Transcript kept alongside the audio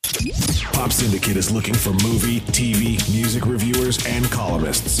Pop Syndicate is looking for movie, TV, music reviewers, and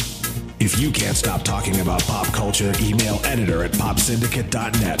columnists. If you can't stop talking about pop culture, email editor at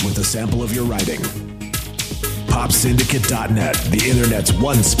popsyndicate.net with a sample of your writing. Popsyndicate.net, the internet's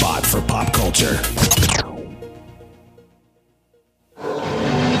one spot for pop culture.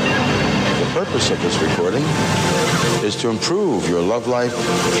 The purpose of this recording is to improve your love life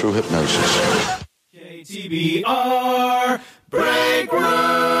through hypnosis. TBR Break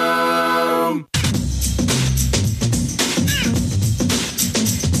Room!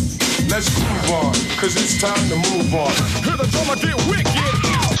 Let's groove on, cause it's time to move on. Hear the drummer get wicked!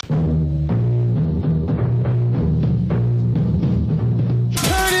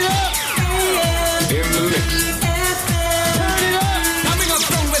 Turn it up! In the mix. Turn it up! Coming up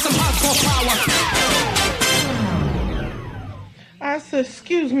strong with some hardcore power. I said,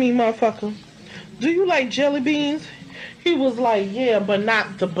 excuse me, motherfucker. Do you like jelly beans? He was like, yeah, but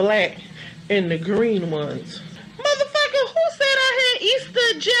not the black and the green ones. Motherfucker, who said I had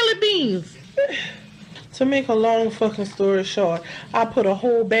Easter jelly beans? To make a long fucking story short, I put a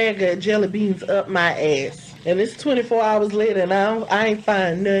whole bag of jelly beans up my ass. And it's 24 hours later and I ain't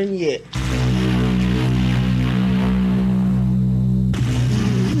find none yet.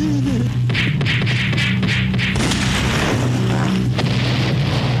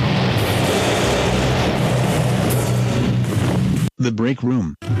 The Break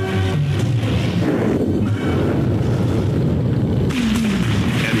Room.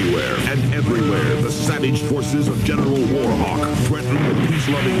 Anywhere and everywhere, the savage forces of General Warhawk threaten the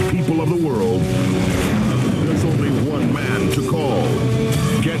peace-loving people of the world. There's only one man to call.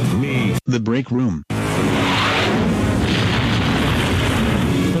 Get me. The Break Room. Put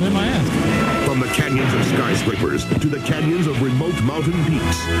in my ass. From the canyons of skyscrapers to the canyons of remote mountain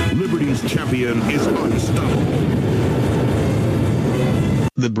peaks, Liberty's champion is unstoppable.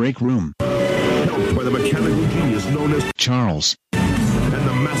 The Break Room. Helped by the mechanical genius known as Charles. And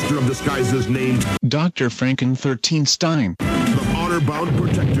the master of disguises named Dr. Franken-13-Stein. The honor-bound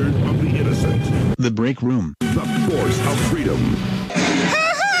protector of the innocent. The Break Room. The force of freedom.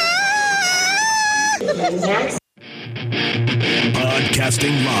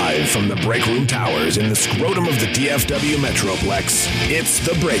 Broadcasting live from the Break Room Towers in the scrotum of the DFW Metroplex, it's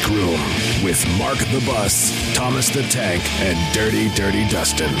The Break Room with Mark the Bus, Thomas the Tank, and Dirty Dirty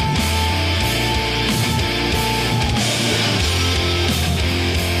Dustin.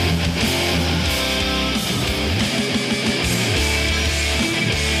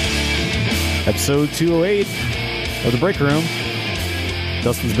 Episode 208 of The Break Room.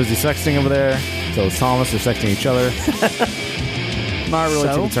 Dustin's busy sexting over there. So is Thomas. They're sexting each other. Not really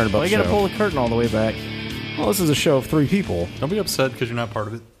too concerned about the show. Why you gotta pull the curtain all the way back? Well, this is a show of three people. Don't be upset because you're not part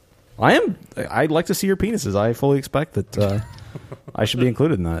of it. I am. I'd like to see your penises. I fully expect that I should be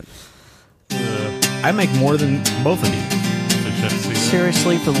included in that. I make more than both of you.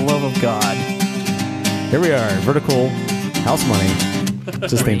 Seriously, for the love of God. Here we are, Vertical House Money.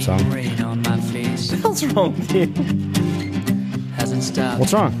 It's his theme song. What's wrong with you?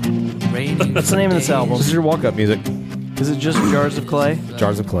 What's wrong? What's the name of this album? This is your walk-up music. Is it just Jars of Clay?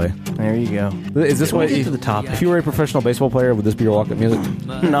 Jars of Clay. There you go. Is this what? Get to the topic. If you were a professional baseball player, would this be your walk-up music?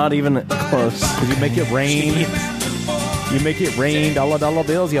 Not even close. Because you make it rain. You make it rain, dollar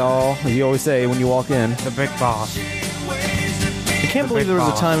bills, y'all. As you always say when you walk in. The big boss. I can't believe there was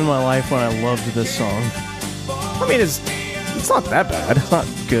a time in my life when I loved this song. I mean, it's not that bad. It's not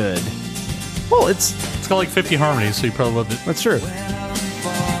good. Well, it's got like 50 harmonies, so you probably loved it. That's true.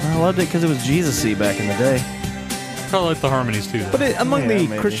 I loved it because it was Jesus-y back in the day. Probably like the harmonies too, though. But among the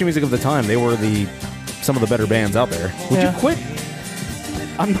Christian music of the time, they were some of the better bands out there. Would you quit?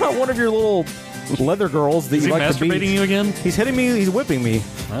 I'm not one of your little leather girls that Is you he like to beat. masturbating you again? He's hitting me. He's whipping me.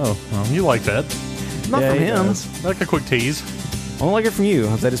 Oh, well, you like that. Not from him. Does. Like a quick tease. I don't like it from you,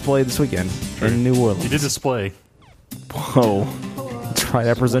 as I displayed this weekend in New Orleans. You did display. Whoa. That's right,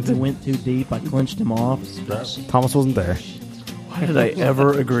 I presented. Went too deep. I clenched him off. Thomas wasn't there. Why did I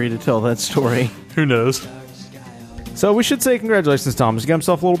ever agree to tell that story? Who knows? So we should say congratulations, Thomas. He got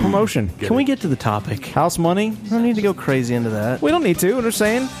himself a little promotion. Can we get to the topic? House money? I don't need to go crazy into that. We don't need to. We're just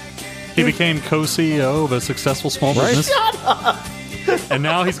saying. He became co-CEO of a successful small business. Shut up! And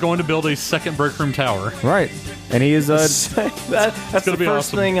now he's going to build a second break room tower. Right. And he is... that's the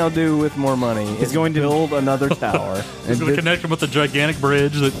first thing I'll do with more money. He's going to build another tower. He's going to connect him with a gigantic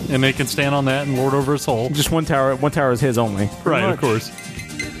bridge, and they can stand on that and lord over his soul. Just one tower. One tower is his only. Right, of course.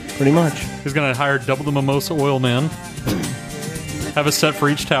 Pretty much. He's going to hire double the mimosa oil men. Have a set for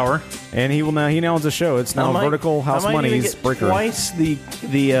each tower. And he now owns a show. It's now Vertical House Money's Break Room. Twice the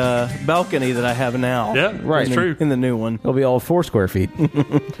balcony that I have now. Yeah, right. That's true. In the new one. It'll be all 4 square feet. At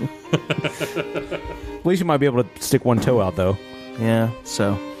least you might be able to stick one toe out, though. Yeah,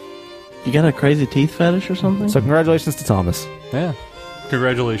 so. You got a crazy teeth fetish or something? So congratulations to Thomas. Yeah.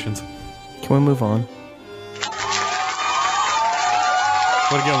 Congratulations. Can we move on?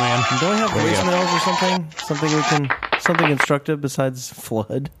 Way to go, man. Do I have voicemails or something? Something instructive besides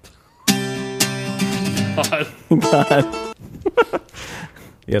flood? God.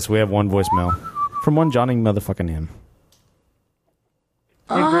 Yes, we have one voicemail. From one Johnny motherfucking M.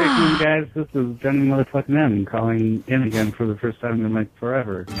 Hey, Break Room guys, this is Johnny motherfucking M calling in again for the first time in like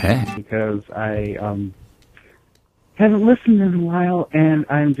forever. Hey. Because I haven't listened in a while and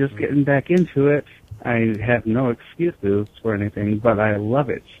I'm just getting back into it. I have no excuses for anything, but I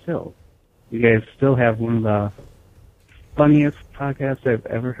love it still. You guys still have one of the funniest podcasts I've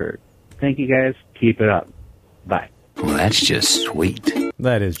ever heard. Thank you guys. Keep it up. Bye. Well, that's just sweet.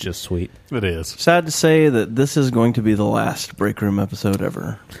 That is just sweet. It is. Sad to say that this is going to be the last Break Room episode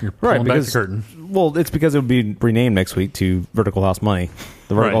ever. You're pulling back the curtain. Well, it's because it'll be renamed next week to Vertical House Money.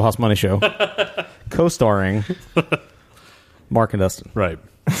 The Vertical House Money Show. Co-starring Mark and Dustin. Right.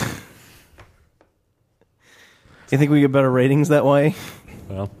 You think we get better ratings that way?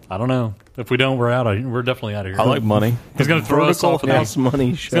 Well, I don't know. If we don't, we're definitely out of here. I like money. He's going to throw us off of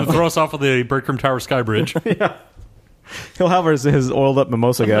Money He's going to throw us off of the Break Room Tower Sky Bridge. Yeah. He'll have his oiled up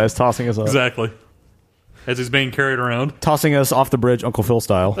mimosa guys tossing us up. Exactly. As he's being carried around. Tossing us off the bridge, Uncle Phil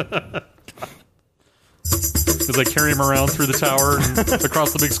style. As they carry him around through the tower and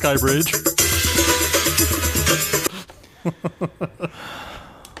across the big sky bridge.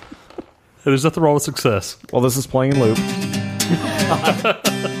 There's nothing wrong with success. Well, this is playing in loop.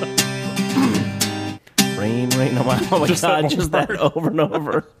 Rain, oh my God, just that over and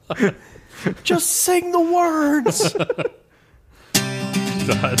over. Just sing the words.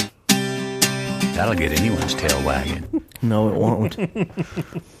 God. That'll get anyone's tail wagging. No, it won't.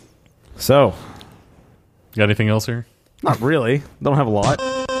 So. Got anything else here? Not really. Don't have a lot,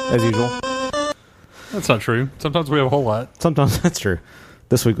 as usual. That's not true. Sometimes we have a whole lot. Sometimes that's true.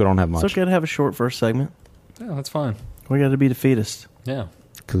 This week we don't have much. It's okay to have a short first segment. Yeah, that's fine. We got to be defeatist. Yeah.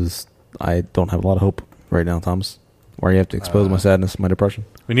 Because I don't have a lot of hope right now, Thomas. Why you have to expose my sadness, my depression?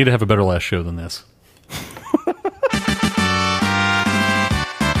 We need to have a better last show than this. That's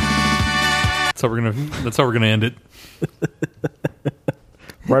how we're gonna end it.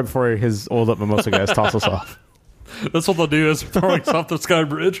 Right before his oiled up mimosa guys toss us off. That's what they'll do, is throwing us off the sky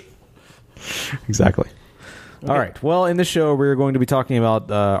bridge. Exactly. Okay. All right. Well, in this show, we're going to be talking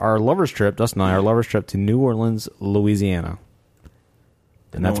about our lover's trip, Dustin and I, our lover's trip to New Orleans, Louisiana.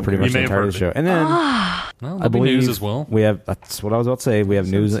 And that's pretty much the entirety of the show. And then, I believe news as well. We have, that's what I was about to say. We have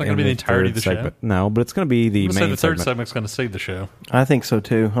news. It's not going to be the entirety of the segment. show. No, but it's going to be the main segment. The third segment's going to save the show. I think so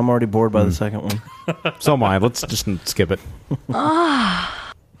too. I'm already bored by the second one. So am I. Let's just skip it. All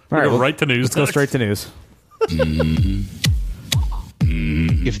right, right to news. Let's go straight to news.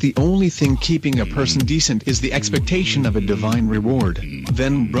 If the only thing keeping a person decent is the expectation of a divine reward,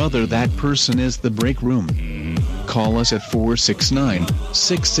 then brother, that person is the Break Room. Call us at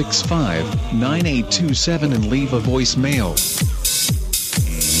 469-665-9827 and leave a voicemail.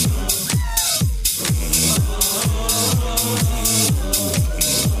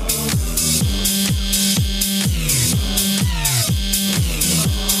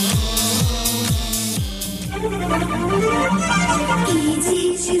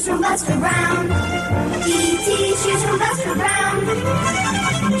 E.T. shoes from Buster Brown. E.T. shoes from Buster Brown.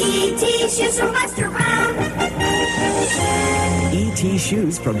 E.T. shoes from Buster Brown. E.T.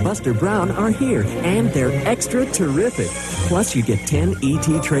 shoes from Buster Brown are here, and they're extra terrific. Plus, you get 10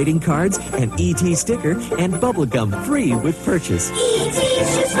 E.T. trading cards, an E.T. sticker, and bubblegum free with purchase. E.T.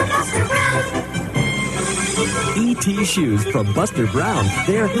 shoes from Buster Brown. E.T. shoes from Buster Brown.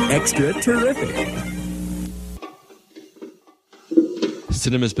 They're extra terrific.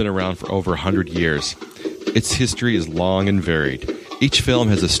 Cinema's been around for over 100 years. Its history is long and varied. Each film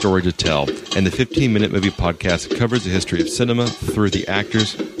has a story to tell, and the 15-Minute Movie Podcast covers the history of cinema through the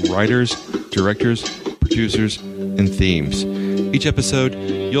actors, writers, directors, producers, and themes. Each episode,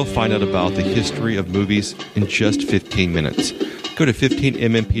 you'll find out about the history of movies in just 15 minutes. Go to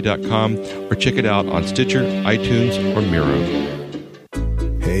 15mmp.com or check it out on Stitcher, iTunes, or Miro.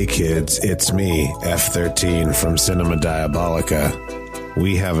 Hey kids, it's me, F13 from Cinema Diabolica.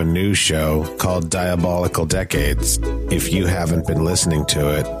 We have a new show called Diabolical Decades. If you haven't been listening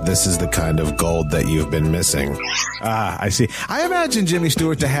to it, this is the kind of gold that you've been missing. I see. I imagine Jimmy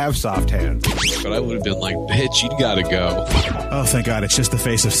Stewart to have soft hands. But I would have been like, bitch, you gotta go. Oh, thank God. It's just the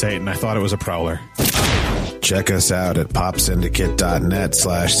face of Satan. I thought it was a prowler. Check us out at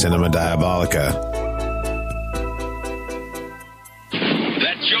popsyndicate.net/Cinema Diabolica.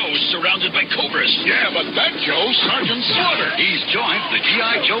 That Joe's surrounded by cobras. Yeah, but that Joe's Sergeant Slaughter. He's joined the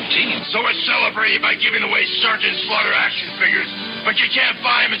G.I. Joe team. So it's celebrated by giving away Sergeant Slaughter action figures. But you can't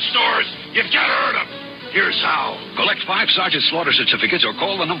buy them in stores. You've got to earn them. Here's how. Collect 5 Sergeant Slaughter certificates or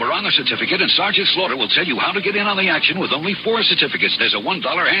call the number on the certificate, and Sergeant Slaughter will tell you how to get in on the action with only 4 certificates. There's a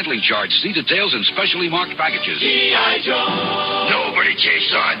 $1 handling charge. See details in specially marked packages. G.I. Joe! Nobody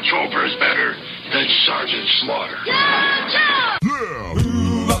takes on cobras better than Sergeant Slaughter.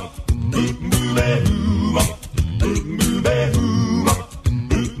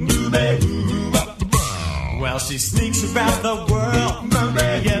 Well, she sneaks around the world.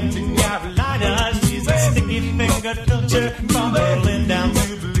 Yep, to Carolina. She's a sticky-fingered filter from Berlin down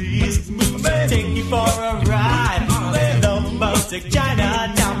to Belize. Take you for a ride on the boat to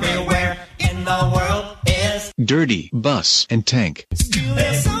China. Tell me where in the world is Dirty Bus and Tank.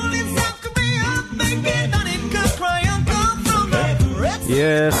 there's only South Korea. Thinking on it could cry uncle from the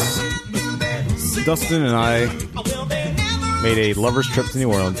Yes. Dustin and I made a lover's trip to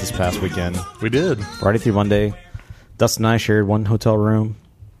New Orleans this past weekend. We did. Friday through Monday. Dustin and I shared one hotel room.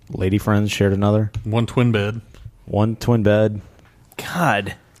 Lady friends shared another. One twin bed. One twin bed.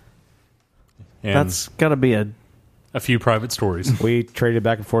 God. And That's got to be a few private stories. We traded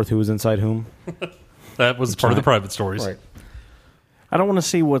back and forth who was inside whom. That was part of the private stories. Right. I don't want to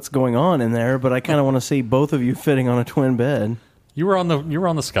see what's going on in there, but I kind of want to see both of you fitting on a twin bed. You were on the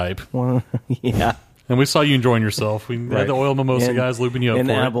Skype. Well, yeah. And we saw you enjoying yourself. We had the oil mimosa guys lubing you up in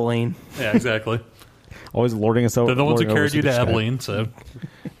for Abilene. it. Yeah, exactly. Always lording us over. They're the ones who lording over carried you to Super Skype. Abilene, so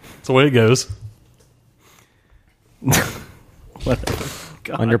it's the way it goes.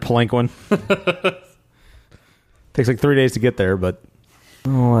 On your Palanquin. Takes like 3 days to get there, but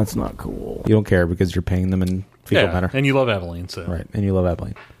oh, that's not cool. You don't care because you're paying them in fecal matter. And you love Abilene, so right, and you love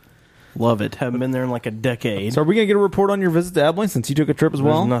Abilene. Love it. Haven't been there in like a decade. So are we going to get a report on your visit to Abilene since you took a trip as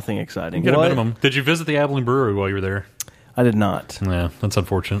well? There's nothing exciting. You get a minimum. Did you visit the Abilene Brewery while you were there? I did not. Yeah, that's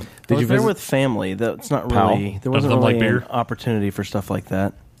unfortunate. I was there with family. That's not really. There wasn't really an opportunity for stuff like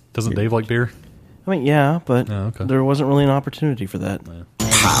that. Doesn't Dave like beer? I mean, yeah, but okay. there wasn't really an opportunity for that.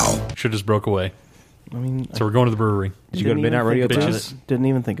 How? Should just broke away. I mean, so we're going to the brewery. Did you go to Midnight Radio too? Didn't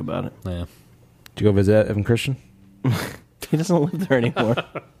even think about it. Yeah. Did you go visit Evan Christian? He doesn't live there anymore.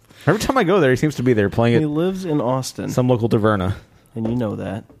 Every time I go there, he seems to be there playing He lives in Austin. some local taverna. And you know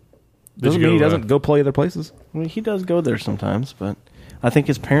that. Doesn't mean he doesn't go play other places. I mean, he does go there sometimes, but I think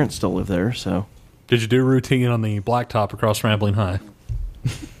his parents still live there, so. Did you do a routine on the blacktop across from Abilene High?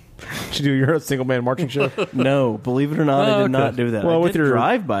 Did you do your single man marching show? No, believe it or not, I did not do that. Well, I with did your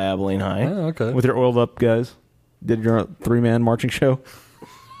drive by Abilene High. Okay. With your oiled up guys, did your 3-man marching show?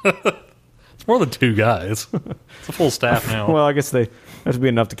 It's more than 2 guys. It's a full staff now. Well, I guess they have to be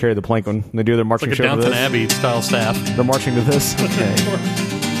enough to carry the plank when they do their marching It's like show. a Downton Abbey style staff. They're marching to this. Okay.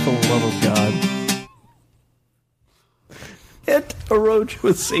 For the love of God. Hit a road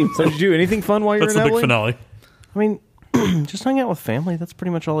with seams. So did you do anything fun while you were That's in the big Abilene? finale. I mean, just hung out with family. That's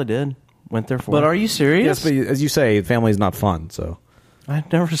pretty much all I did. Went there for. But are you serious? Yes, but as you say, family is not fun. So I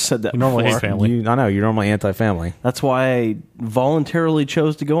never said that. You normally before. hate family. I know you're normally anti-family. That's why I voluntarily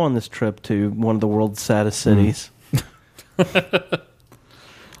chose to go on this trip to one of the world's saddest cities.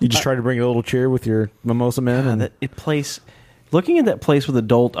 You just try to bring a little cheer with your mimosa men, and That place, looking at that place with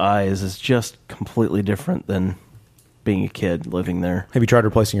adult eyes is just completely different than being a kid living there. Have you tried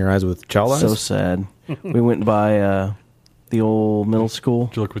replacing your eyes with child eyes? So sad. We went by the old middle school.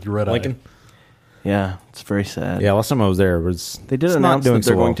 Did you look with your red Lincoln? eye? Yeah, it's very sad. Yeah, last time I was there, They did announce that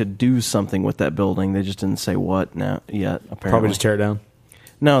they're going to do something with that building. They just didn't say what yet, apparently. Probably just tear it down.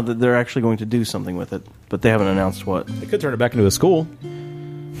 No, they're actually going to do something with it, but they haven't announced what. They could turn it back into a school.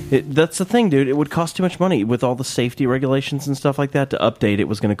 That's the thing, dude. It would cost too much money with all the safety regulations and stuff like that. To update it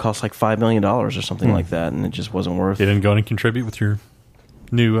was going to cost like $5 million or something like that, and it just wasn't worth it. You didn't go and contribute with your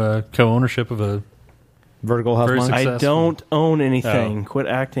new co-ownership of a vertical house. I don't own anything. Quit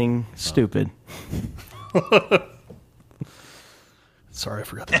acting stupid. Sorry, I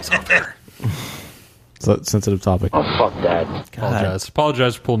forgot that was off air. It's a sensitive topic. Oh, fuck that.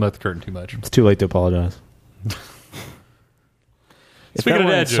 Apologize for pulling back the curtain too much. It's too late to apologize. Speaking of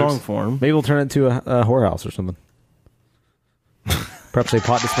dad jokes, song form, maybe we'll turn it into a whorehouse or something. Perhaps a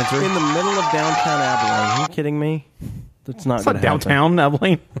pot dispensary in the middle of downtown Abilene. Are you kidding me? That's not. It's not downtown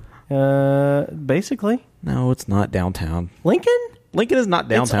Abilene. Basically, no, it's not downtown. Lincoln. Lincoln is not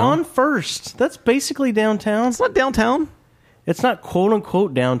downtown. It's on First. That's basically downtown. It's not downtown. It's not quote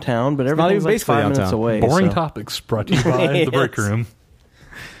unquote downtown, but everything's like 5 minutes downtown. away. Boring so. topics brought to you by the break room.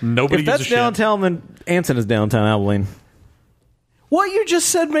 Nobody If gives that's a shit. downtown, then Anson is downtown Abilene. What you just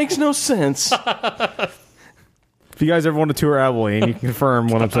said makes no sense. If you guys ever want to tour Abilene, you can confirm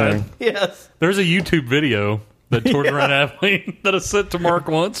what I'm saying. Yes. There's a YouTube video that toured around Abilene that I sent to Mark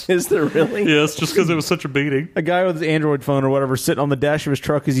once. Is there really? Yes, just because it was such a beating. A guy with his Android phone or whatever sitting on the dash of his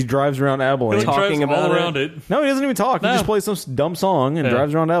truck as he drives around Abilene. He drives all around it. No, he doesn't even talk. No. He just plays some dumb song and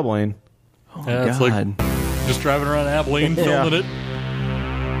drives around Abilene. Oh, Yeah, it's like just driving around Abilene, Yeah. filming it.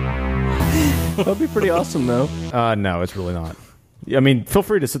 That'd be pretty awesome, though. No, it's really not. I mean, feel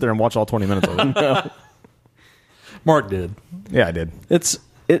free to sit there and watch all 20 minutes of it. No. Mark did. Yeah, I did.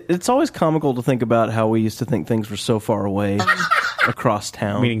 It's always comical to think about how we used to think things were so far away across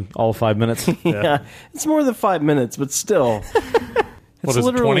town. Meaning all 5 minutes? Yeah. It's more than 5 minutes, but still. What is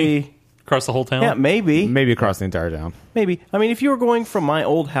it, 20? Across the whole town? Yeah, maybe. Maybe across the entire town. Maybe. I mean, if you were going from my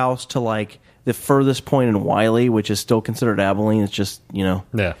old house to, like, the furthest point in Wiley, which is still considered Abilene, it's just,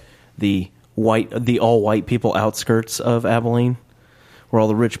 the all white people outskirts of Abilene, where all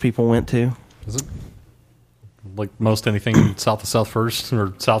the rich people went to. Is it? Like most anything south of South First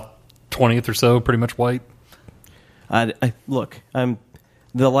or South 20th or so, pretty much white? Look,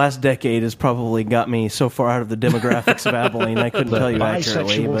 the last decade has probably got me so far out of the demographics of Abilene, I couldn't tell you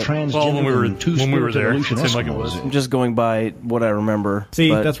accurately. But When we were there, it seemed like it was. I'm just going by what I remember. See,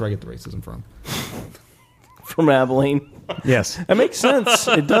 but that's where I get the racism from. from Abilene. Yes. It makes sense.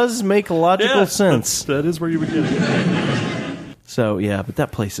 It does make logical sense. That is where you would get it. So, yeah, but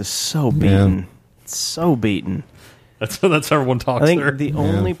that place is so beaten. So beaten. That's how everyone talks I think there. the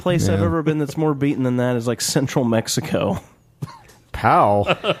only place I've ever been that's more beaten than that is like Central Mexico. Pow.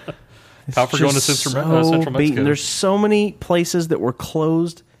 How for going to Central Mexico? Beaten. There's so many places that were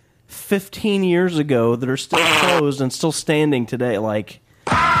closed 15 years ago that are still closed and still standing today. Like,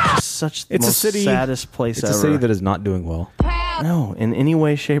 such the most saddest place it's ever. a city that is not doing well. No, in any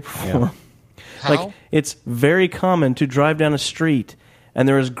way, shape, or form. Like, it's very common to drive down a street and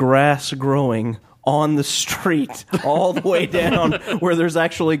there is grass growing on the street all the way down where there's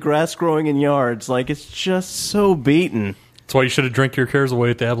actually grass growing in yards. Like, it's just so beaten. That's why you should have drank your cares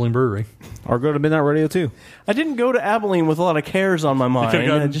away at the Abilene Brewery. Or go to Midnight Radio, too. I didn't go to Abilene with a lot of cares on my mind.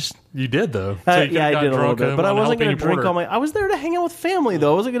 You did, though. Yeah, I did a little bit. But I wasn't going to drink all my... I was there to hang out with family,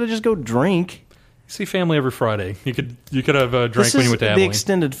 though. I wasn't going to just go drink. See family every Friday. You could have a drink when you went to Abilene. The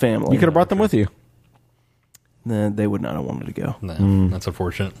extended family. You could have brought them with you. They would not have wanted to go. No, that's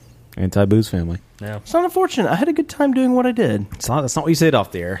unfortunate. Anti-booze family. Yeah. It's not unfortunate. I had a good time doing what I did. That's not what you said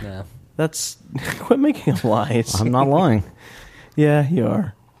off the air. Yeah. That's... Quit making up lies. I'm not lying. Yeah, you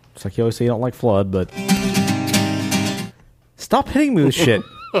are. It's like you always say you don't like flood, but... Stop hitting me with shit.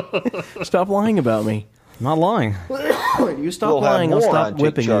 Stop lying about me. I'm not lying. You stop lying, I'll stop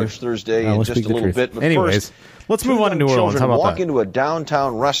whipping you. Thursday No, in let's just a speak the little truth. bit. But Anyways, first, let's move on to New Orleans. How about walk that? into a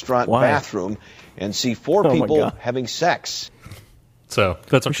downtown restaurant bathroom and see four Oh my people God. having sex. So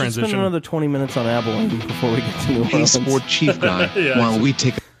that's our We should transition. spend another 20 minutes on Abilene before we get to New Hey, Orleans. sport chief guy, Yeah. while we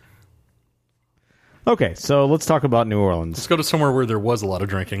take Okay, so let's talk about New Orleans. Let's go to somewhere where there was a lot of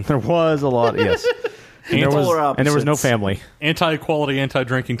drinking. There was a lot, yes. And there was no family. Anti-equality,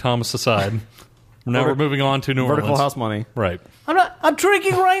 anti-drinking Thomas aside. Now we're moving on to New Vertical Orleans. house money. Right. I'm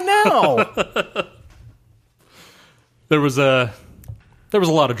drinking right now. There was a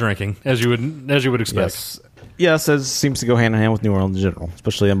lot of drinking, as you would expect. Yes, as seems to go hand in hand with New Orleans in general,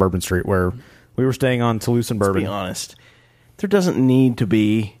 especially on Bourbon Street, where we were staying on Toulouse and Bourbon. Let's be honest. There doesn't need to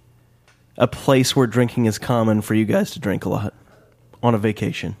be a place where drinking is common for you guys to drink a lot on a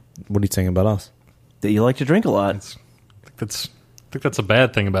vacation. What are you saying about us? That you like to drink a lot. I think that's a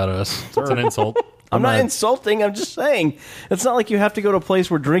bad thing about us. It's an insult. I'm not insulting. I'm just saying. It's not like you have to go to a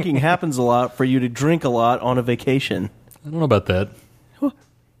place where drinking happens a lot for you to drink a lot on a vacation. I don't know about that. What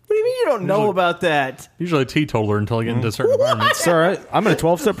do you mean you don't know about that? Usually a teetotaler until I get into certain environments. It's all right. I'm in a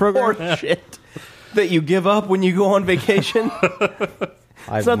 12-step program. Or shit that you give up when you go on vacation.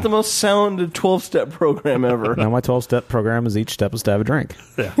 It's not the most sound 12-step program ever. No, my 12-step program is each step is to have a drink.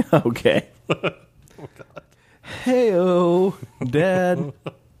 Yeah. Okay. Hey-oh, Dad.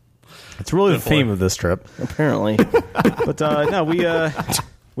 It's really the theme of this trip. Apparently. But no,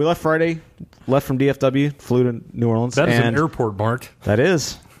 we left Friday, left from DFW, flew to New Orleans. That is and an airport, Mark. That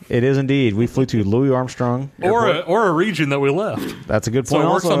is. It is indeed. We flew to Louis Armstrong Airport. Or a region that we left. That's a good point. So it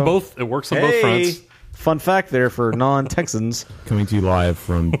works also. on both. It works on both fronts. Fun fact there for non-Texans. Coming to you live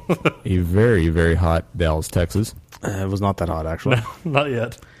from a very, very hot Dallas, Texas. It was not that hot, actually. No, not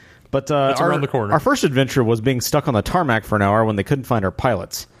yet. But It's around the corner. Our first adventure was being stuck on the tarmac for an hour when they couldn't find our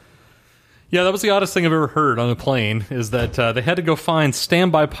pilots. Yeah, that was the oddest thing I've ever heard on a plane, is that they had to go find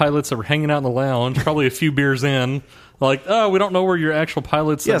standby pilots that were hanging out in the lounge, probably a few beers in. Like, oh, we don't know where your actual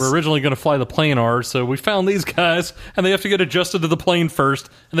pilots that were originally going to fly the plane are, so we found these guys, and they have to get adjusted to the plane first.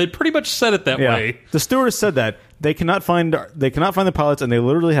 And they pretty much said it that way. The stewardess said that. They cannot find the pilots, and they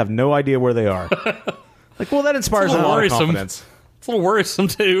literally have no idea where they are. Like, well, that inspires a lot of confidence. It's a little worrisome,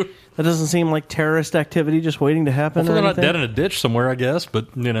 too. That doesn't seem like terrorist activity just waiting to happen. Hopefully or they're not anything. dead in a ditch somewhere, I guess, but,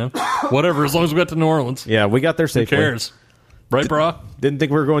 whatever, as long as we got to New Orleans. Yeah, we got there safely. Who cares? Right, brah? Didn't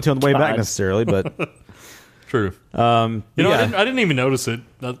think we were going to on the way back God. necessarily, but... True. I didn't even notice it,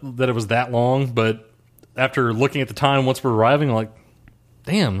 that it was that long, but after looking at the time once we're arriving, like,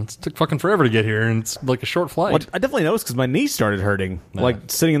 damn, it took fucking forever to get here, and it's like a short flight. Well, I definitely noticed because my knees started hurting, like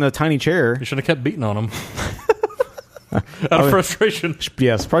sitting in the tiny chair. You should have kept beating on them. Out of frustration.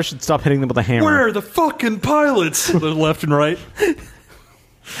 Yes, probably should stop hitting them with a hammer. Where are the fucking pilots? They're left and right.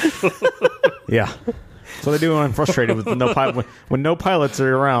 Yeah. That's what I do when I'm frustrated with when no pilots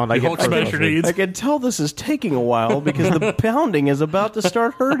are around. I get frustrated. I can tell this is taking a while because the pounding is about to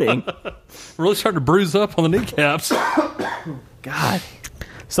start hurting. Really starting to bruise up on the kneecaps. God.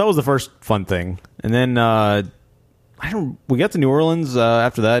 So that was the first fun thing, and then we got to New Orleans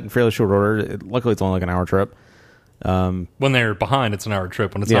after that in fairly short order. Luckily, it's only like an hour trip. When they're behind, it's an hour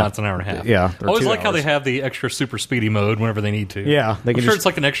trip. When it's not, it's an hour and a half. Yeah, I always like how they have the extra super speedy mode whenever they need to. Yeah, I'm sure it's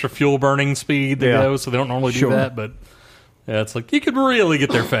like an extra fuel burning speed they go, so they don't normally do that. But yeah, it's like you could really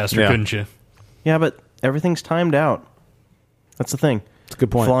get there faster, couldn't you? Yeah, but everything's timed out. That's the thing. It's a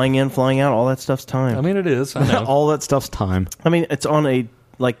good point. Flying in, flying out, all that stuff's timed. I mean, it is. I know. All that stuff's time. I mean, it's on they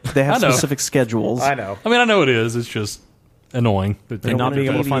have specific schedules. I know. I mean, I know it is. It's just annoying. And not being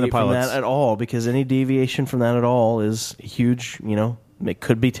able to find the pilots from that at all, because any deviation from that at all is huge. It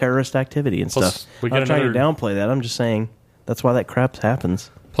could be terrorist activity and stuff. I'm not trying to downplay that. I'm just saying that's why that crap happens.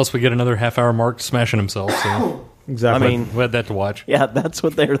 Plus, we get another half-hour Mark smashing himself. So exactly. I mean, we had that to watch. Yeah, that's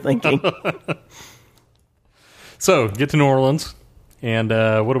what they were thinking. So, get to New Orleans, and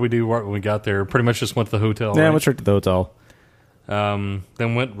what do we do when we got there? Pretty much just went to the hotel. Yeah, right? went straight to the hotel.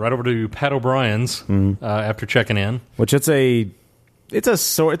 Then went right over to Pat O'Brien's after checking in. Which it's a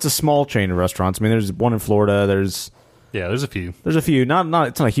small chain of restaurants. I mean, there's one in Florida. There's a few. There's a few. Not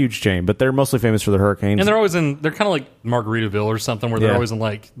it's not a huge chain, but they're mostly famous for their hurricanes. And they're always they're kind of like Margaritaville or something, where they're always in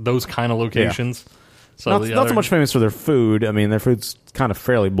like those kind of locations. Yeah. So not so much famous for their food. I mean, their food's kind of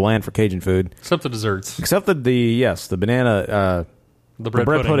fairly bland for Cajun food, except the desserts. Except the banana. The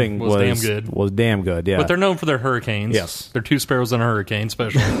bread pudding was damn good. Was damn good, yeah. But they're known for their hurricanes. Yes. They're two sparrows in a hurricane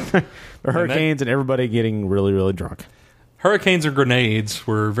special. They're hurricanes and everybody getting really, really drunk. Hurricanes and grenades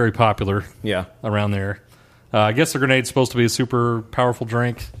were very popular around there. I guess the grenade's supposed to be a super powerful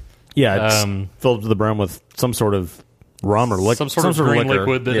drink. Yeah, it's filled to the brim with some sort of rum or liquor. Some sort of green liquor.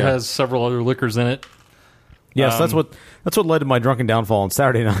 liquid that has several other liquors in it. Yes, that's what led to my drunken downfall on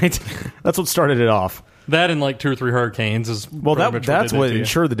Saturday night. That's what started it off. That and like 2 or 3 hurricanes is that's what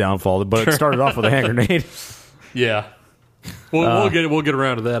ensured the downfall. But it started off with a hand grenade. Yeah, we'll get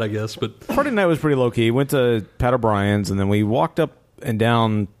around to that, I guess. But Friday night was pretty low key. Went to Pat O'Brien's and then we walked up and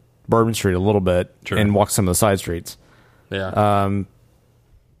down Bourbon Street a little bit and walked some of the side streets. Yeah. And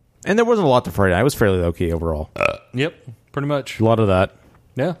there wasn't a lot to Friday night. It was fairly low key overall. Yep, pretty much. A lot of that.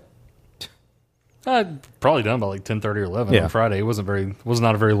 Yeah. Probably done by like 10:30 or 11 on Friday. It was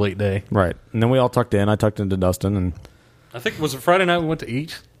not a very late day. Right. And then we all tucked in. I tucked into Dustin. And I think, was it Friday night we went to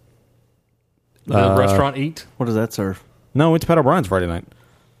eat? The restaurant eat? What does that serve? No, we went to Pat O'Brien's Friday night.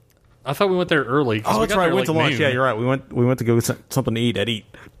 I thought we went there early. Oh, that's right. We went to lunch. Yeah, you're right. We went to go get something to eat at Eat,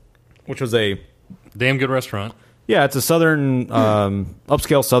 which was a damn good restaurant. Yeah, it's a southern,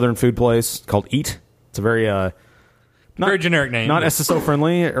 upscale southern food place called Eat. It's a very very generic name, not SSO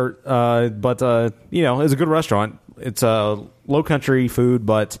friendly, but it's a good restaurant. It's a low country food,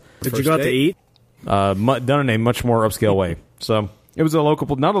 but Did you go out to eat? Done in a much more upscale way. So it was a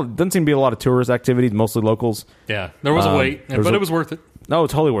local. Doesn't seem to be a lot of tourist activities, mostly locals. Yeah, there was a wait, but it was worth it. No,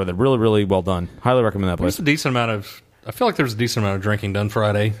 totally worth it. Really, really well done. Highly recommend that place. There's a decent amount of. I feel like there's a decent amount of drinking done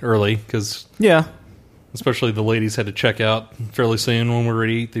Friday early because especially the ladies had to check out fairly soon when we were at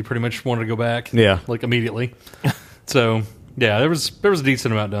Eat. They pretty much wanted to go back. Yeah, like immediately. So yeah, there was a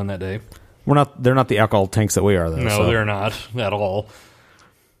decent amount done that day. They're not the alcohol tanks that we are, though. No, they're not at all.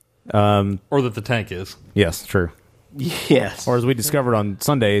 Or that the tank is. Yes, true. Yes. Or as we discovered on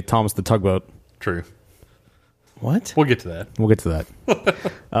Sunday, Thomas the tugboat. True. What? We'll get to that. We'll get to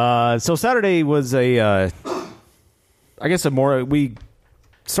that. So Saturday was we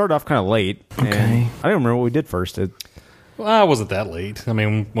started off kind of late. Okay. I don't remember what we did first. Well, it wasn't that late. I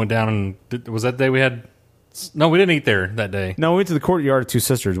mean, went down and was that day we had. No, we didn't eat there that day. No, we went to the courtyard of Two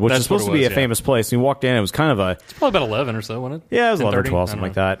Sisters, which is supposed to be a famous place. And we walked in, it was kind of a... It's probably about 11 or so, wasn't it? Yeah, it was 11 or 12, something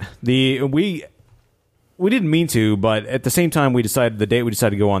like that. We didn't mean to, but at the same time, the date we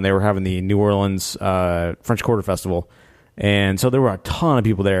decided to go on, they were having the New Orleans French Quarter Festival. And so there were a ton of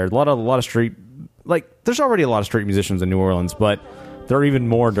people there. A lot of street... Like, there's already a lot of street musicians in New Orleans, but there are even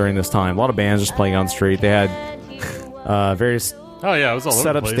more during this time. A lot of bands just playing on the street. They had various... Oh, yeah, it was all over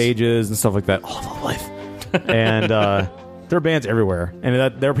set the up place. stages and stuff like that. All the life. And there are bands everywhere, and a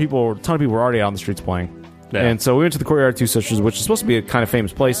ton of people were already out on the streets playing. Yeah. And so we went to the Courtyard of Two Sisters, which is supposed to be a kind of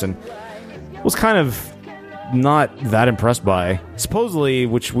famous place, and was kind of not that impressed by. Supposedly,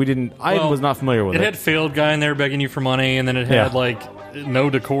 which we didn't. I was not familiar with it. It had failed guy in there begging you for money, and then it had no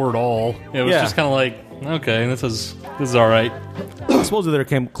decor at all. It was just kind of like, okay, this is all right. Supposedly their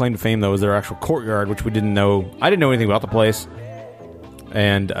claim to fame though was their actual courtyard, which we didn't know. I didn't know anything about the place.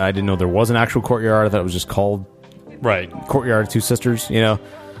 And I didn't know there was an actual courtyard. I thought it was just called Courtyard of Two Sisters,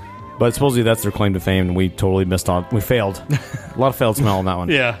 But supposedly that's their claim to fame, and we totally missed on. We failed. A lot of failed smell on that one.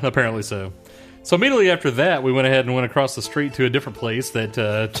 Yeah, apparently so. So immediately after that, we went ahead and went across the street to a different place that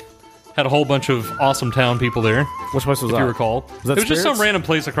had a whole bunch of awesome town people there. Which place was that? If you recall. Was that it was just Spirits? some random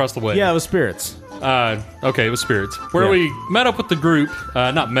place across the way. Yeah, it was Spirits. Okay, it was Spirits. Where we met up with the group.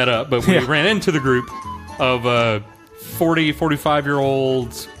 Not met up, but we ran into the group of... 40,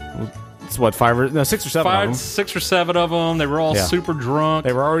 45-year-olds. It's what, 6 or 7 of them. 6 or 7 of them. They were all super drunk.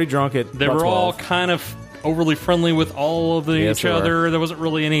 They were already drunk They were all kind of overly friendly with all of each other. There wasn't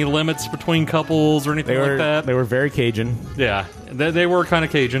really any limits between couples or anything like that. They were very Cajun. Yeah, they were kind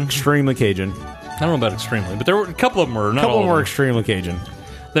of Cajun. Extremely Cajun. I don't know about extremely, but there were a couple of them were. Not a couple all of them were them. extremely Cajun.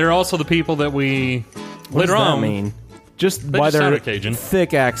 They're also the people that we What later does that on mean? Just they by just their sounded Cajun.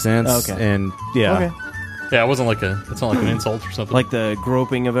 thick accents. Okay. And yeah. Okay. Yeah, it's not like an insult or something. Like the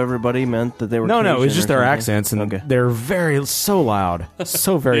groping of everybody meant that they were No, it was Cajun just or their something? accents, and they're so loud,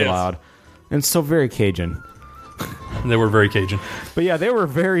 so very loud, and so very Cajun. They were very Cajun. But yeah, they were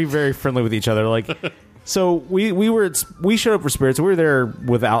very, very friendly with each other. Like, so we showed up for Spirits. We were there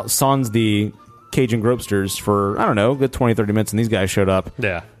without Sans the Cajun Gropesters for, I don't know, a good 20, 30 minutes, and these guys showed up.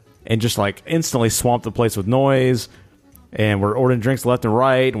 Yeah. And just like instantly swamped the place with noise. And we're ordering drinks left and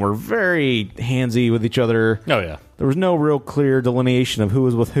right, and we're very handsy with each other. Oh, yeah. There was no real clear delineation of who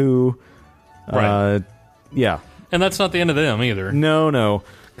was with who. Right. Yeah. And that's not the end of them either. No.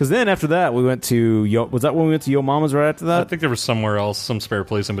 Because then after that, we went to was that when we went to Yo Mama's right after that? I think there was somewhere else, some spare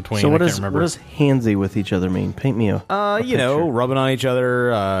place in between. So I what can't remember. does handsy with each other mean? Paint me a rubbing on each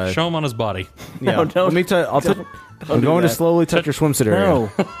other. Show him on his body. Yeah. No, don't. Let me tell you, I'm going to slowly touch your swimsuit area.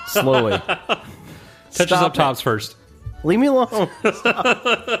 No. Slowly. Touches up tops first. Leave me alone.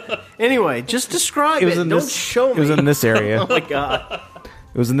 Anyway, just describe it. Don't show me. It was in this area. Oh my god.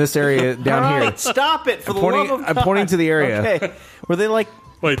 It was in this area down All here. right, stop it for I'm the pointing- love of I'm God. pointing to the area. Okay. Were they like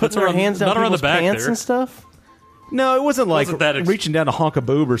Wait, putting their hands down not around the people's back pants there. and stuff? No, it wasn't like Wasn't that reaching down to honk a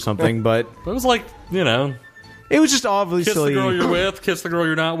boob or something, but It was like, it was just obviously kiss the girl you're with, kiss the girl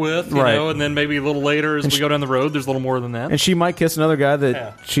you're not with, Right. and then maybe a little later as we go down the road, there's a little more than that. And she might kiss another guy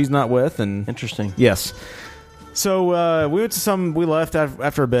that she's not with. And interesting. Yes. So we went to we left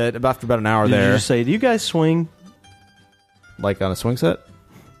after a bit, after about an hour Did there. you just say, do you guys swing? Like on a swing set?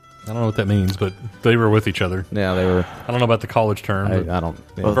 I don't know what that means, but they were with each other. Yeah, they were. I don't know about the college term. but I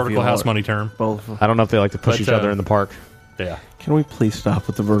don't. the vertical house money term. Both. I don't know if they like to push But, each other in the park. Yeah. Can we please stop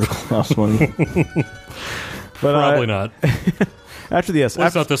with the vertical house money? But, Probably not. After the At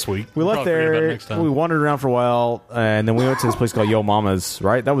least not this week. We We'll left probably forget about it there. next time. We wandered around for a while, and then we went to this place called Yo Mama's.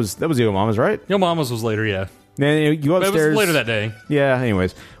 Right? That was Yo Mama's, right? Yo Mama's was later, yeah. Then you go But upstairs. it was later that day. Yeah.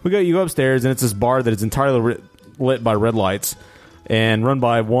 Anyways, you go upstairs, and it's this bar that is entirely lit by red lights and run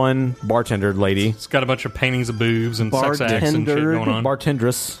by one bartender lady. It's got a bunch of paintings of boobs and sex acts and shit Bartender. going on.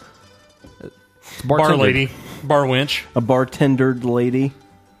 Bartendress. Bar lady. Bar wench. A bartendered lady.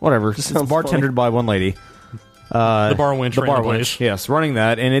 Whatever. It's sounds bartendered by one lady. The bar wench The ran bar the place. wench. Yes, running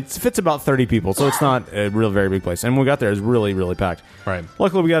that, and it fits about 30 people, so it's not a real very big place. And when we got there, it was really, really packed. Right.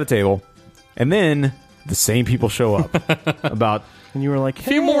 Luckily, we got a table, and then the same people show up. About And you were like, A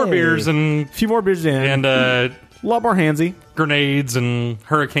few more beers and a few more beers in, and a lot more handsy. Grenades and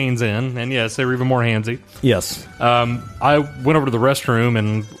hurricanes in, and yes, they were even more handsy. Yes. I went over to the restroom,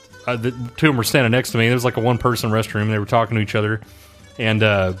 and the two of them were standing next to me. There was like a one-person restroom. They were talking to each other, and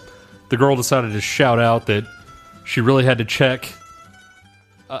the girl decided to shout out that she really had to check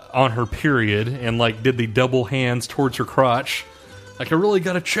on her period, and like did the double hands towards her crotch. Like, I really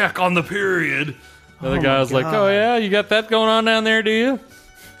got to check on the period. The other guy was like, "Oh yeah, you got that going on down there, do you?"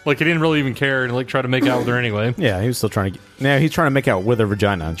 Like, he didn't really even care and, like, try to make out with her anyway. Yeah, he was still trying to... he's trying to make out with her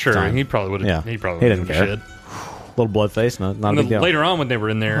vagina. Sure, he probably would have... Yeah. He probably didn't would've care. given a shit. Little blood face, not a big deal. Later on when they were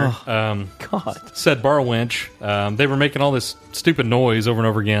in there, God. said bar wench, they were making all this stupid noise over and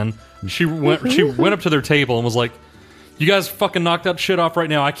over again. She went up to their table and was like, "You guys fucking knocked that shit off right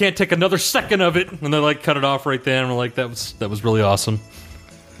now. I can't take another second of it." And they like cut it off right then. And we're like, that was really awesome.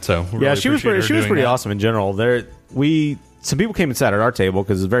 So we really she was pretty that. awesome in general. Some people came and sat at our table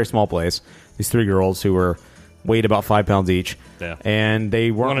because it's a very small place. These 3 girls who weighed about 5 pounds each. Yeah. And they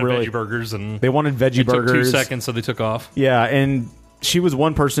weren't wanted veggie burgers, and they wanted veggie burgers. Took 2 seconds, so they took off. Yeah, and she was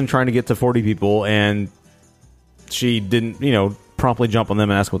one person trying to get to 40 people, and she didn't, promptly jump on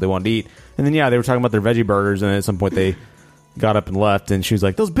them and ask what they wanted to eat. And then, they were talking about their veggie burgers, and at some point they got up and left, and she was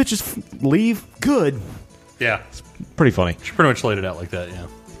like, "Those bitches leave good." Yeah. It's pretty funny. She pretty much laid it out like that, yeah.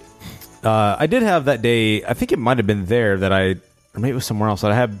 I did have that day, I think it might have been there or maybe it was somewhere else,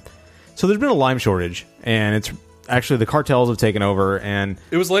 that I had. So there's been a lime shortage, and it's actually the cartels have taken over, and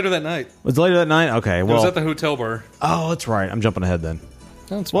It was later that night. was it later that night? Okay, well, It was at the hotel bar. oh, that's right. I'm jumping ahead then.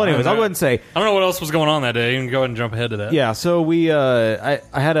 That's Well, fine. anyways, I'll go ahead and say, I don't know what else was going on that day. You can go ahead and jump ahead to that. yeah. So we, I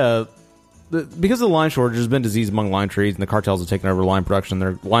had because of the lime shortage, there's been disease among lime trees, and the cartels have taken over lime production.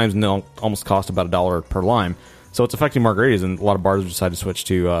 Their limes now almost cost about $1 per lime, so it's affecting margaritas, and a lot of bars have decided to switch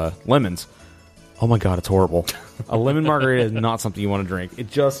to lemons. Oh my god, it's horrible. A lemon margarita is not something you want to drink. It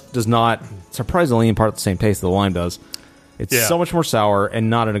just does not, surprisingly, impart the same taste that the lime does. It's so much more sour, and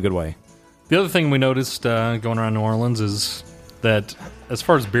not in a good way. The other thing we noticed going around New Orleans is that as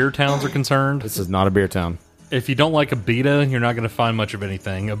far as beer towns are concerned, this is not a beer town. If you don't like Abita, you're not going to find much of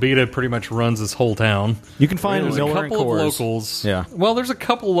anything. Abita pretty much runs this whole town. You can find there's Miller a and couple of Coors. locals. Yeah. Well, there's a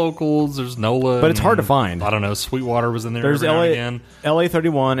couple locals. There's NOLA. But it's hard to find. I don't know. Sweetwater was in there There's every now and again. LA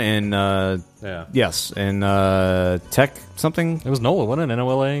 31 and Yeah. yes, and Tech something. It was NOLA, wasn't it?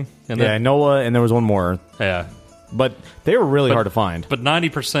 NOLA? And NOLA, and there was one more. Yeah. But they were really hard to find. But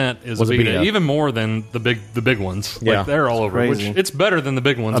 90% is Was Abita, Abita. even more than the big ones. Yeah. Like, they're all over. Crazy. Which it's better than the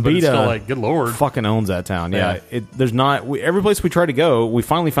big ones, but it's still like, good lord. Fucking owns that town. Yeah. There's not every place we try to go. We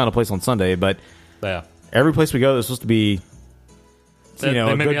finally found a place on Sunday, but every place we go, there's supposed to be a They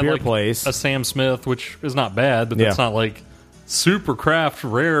good maybe have, beer like, place. A Sam Smith, which is not bad, but Yeah. that's not like super craft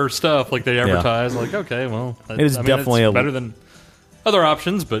rare stuff like they advertise. Like, okay, well, It is definitely it's better than other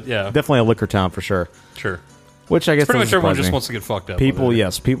options, but yeah, Definitely a liquor town for sure. sure. Which I guess Pretty much doesn't everyone surprise just me. wants to get fucked up. People, with it.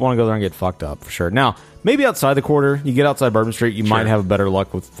 yes, people want to go there and get fucked up for sure. Now, maybe outside the quarter, you get outside Bourbon Street, you might have better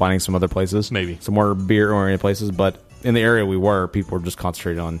luck with finding some other places, Maybe. some more beer-oriented places. But in the area we were, people were just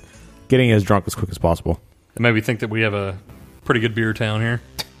concentrated on getting as drunk as quick as possible. It made me think that we have a pretty good beer town here.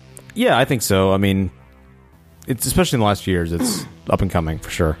 Yeah, I think so. I mean, it's especially in the last years, it's up and coming for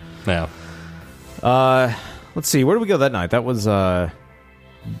sure. Yeah. Let's see, where did we go that night? That was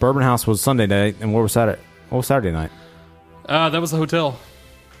Bourbon House was Sunday night, and what was Saturday night? That was the hotel.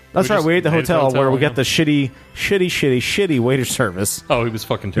 That's right. We ate the ate at the hotel where we yeah. got the shitty waiter service. Oh, he was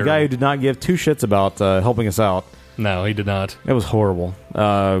fucking The terrible. guy who did not give two shits about helping us out. No, he did not. It was horrible.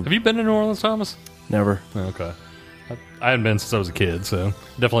 Have you been to New Orleans, Thomas? Never. Okay. I hadn't been since I was a kid, so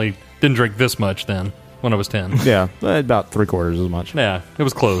definitely didn't drink this much then when I was 10. Yeah, about 3/4 as much. Yeah, it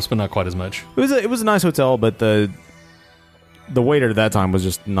was close, but not quite as much. It was a nice hotel, but the waiter at that time was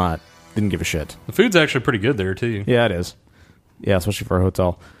just didn't give a shit. The food's actually pretty good there too. Yeah, it is. Yeah, especially for a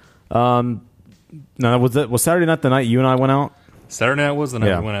hotel. No, was Saturday night the night you and I went out? Saturday night was the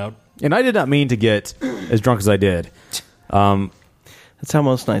night we went out. And I did not mean to get as drunk as I did. That's how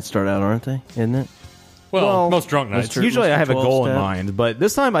most nights start out, aren't they? Isn't it? Well, most drunk nights. Usually I have a goal in mind, but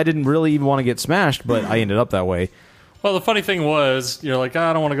this time I didn't really even want to get smashed, but I ended up that way. Well, the funny thing was, you're like,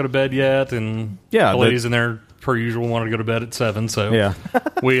 I don't want to go to bed yet, and Yeah, the ladies in there, per usual, wanted to go to bed at 7. So Yeah.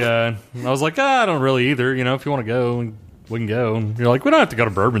 I was like, I don't really either. You know, if you want to go, we can go. And you're like, we don't have to go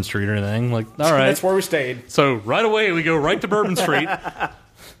to Bourbon Street or anything. Like, all right, That's where we stayed. So right away we go right to Bourbon Street,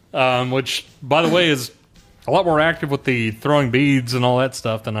 which, by the way, is a lot more active with the throwing beads and all that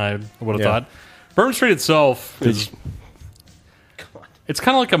stuff than I would have thought. Bourbon Street itself is it's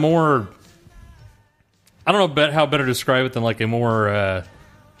kind of like a more, I don't know how better to describe it than like a more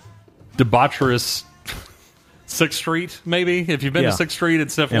debaucherous 6th Street, maybe. If you've been to 6th Street,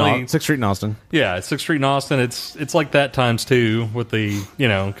 it's definitely 6th Street in Austin. Yeah, 6th Street in Austin. It's like that times 2 with the,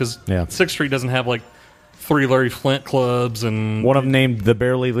 because 6th Street doesn't have like 3 Larry Flint clubs and one of them named the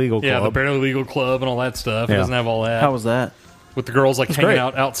Barely Legal Club. Yeah, the Barely Legal Club and all that stuff. It Yeah. doesn't have all that. How was that? With the girls like It's hanging great.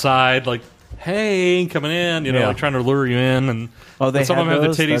 out outside, like, hey, coming in, Yeah. like trying to lure you in, and they some of had them have the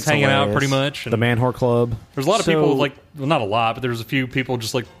those? titties That's hanging out hilarious. pretty much. And The Man Whore Club. there's a lot of people like, well, not a lot, but there's a few people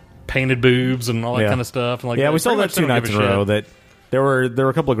just like painted boobs and all that kind of stuff. And like, Yeah, we saw pretty that much they 2 don't nights give in a a row. shit. That There were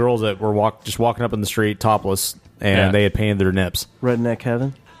a couple of girls that were just walking up in the street topless, and they had painted their nips. Redneck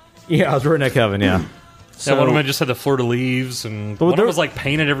heaven? Yeah, it was redneck heaven, yeah. So, one of them just had the fleur de lis, and one of them was like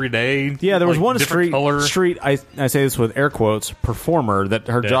painted every day. Yeah, there was like, one different color. street, I say this with air quotes, performer, that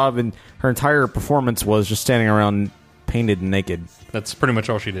her job and her entire performance was just standing around painted and naked. That's pretty much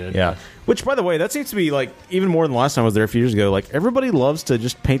all she did. Yeah. Which, by the way, that seems to be like, even more than the last time I was there a few years ago, like, everybody loves to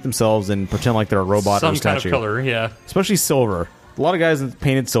just paint themselves and pretend like they're a robot or a statue. Some kind of color, yeah. Especially silver. A lot of guys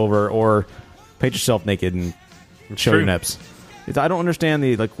painted silver, or paint yourself naked and show your nips. I don't understand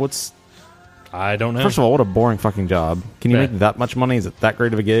what's... I don't know. First of all, what a boring fucking job. Can you make that much money? Is it that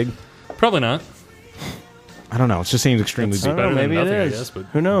great of a gig? Probably not. I don't know. It just seems extremely I don't know, maybe it is. Guess, but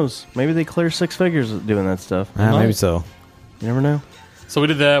who knows? Maybe they clear six figures doing that stuff. Maybe so. You never know. So we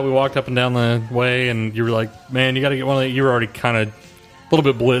did that. We walked up and down the way, and you were like, man, you got to get one of the... You were already kind of a little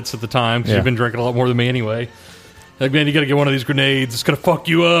bit blitz at the time, because you've been drinking a lot more than me anyway. Like, man, you got to get one of these grenades. It's going to fuck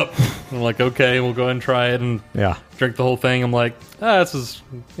you up. And I'm like, okay, we'll go ahead and try it and drink the whole thing. I'm like, this is,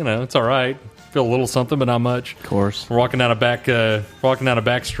 it's all right. Feel a little something, but not much. Of course. We're walking down a back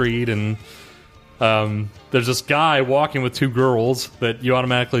street, and there's this guy walking with two girls that you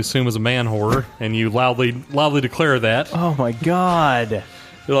automatically assume is a man whore, and you loudly declare that. Oh my god!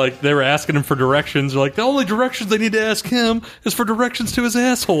 They were asking him for directions. They're like, the only directions they need to ask him is for directions to his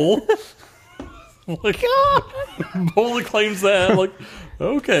asshole. Like, boldly claims that. Like,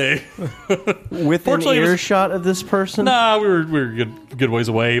 okay. Within earshot of this person? Nah, we were good ways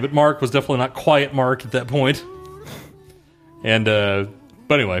away, but Mark was definitely not quiet Mark at that point. And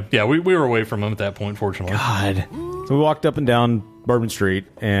but anyway, yeah, we were away from him at that point, fortunately. God. So we walked up and down Bourbon Street,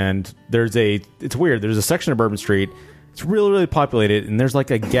 and it's weird. There's a section of Bourbon Street. It's really, really populated, and there's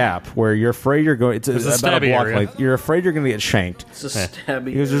like a gap where you're afraid you're going. It's about a block. Area. Like you're afraid you're going to get shanked. It's a stabby.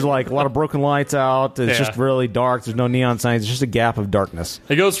 Because there's like a lot of broken lights out. It's just really dark. There's no neon signs. It's just a gap of darkness.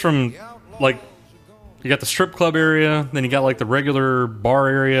 It goes from like you got the strip club area, then you got like the regular bar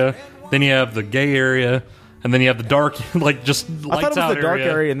area, then you have the gay area, and then you have the dark, like just lights out area. I thought it was the dark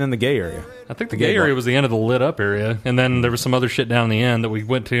area and then the gay area. I think the gay area was the end of the lit up area, and then there was some other shit down the end that we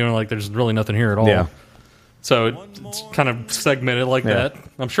went to, and like there's really nothing here at all. Yeah. So it's kind of segmented like that.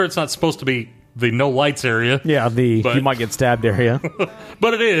 I'm sure it's not supposed to be the no lights area. Yeah, you might get stabbed area.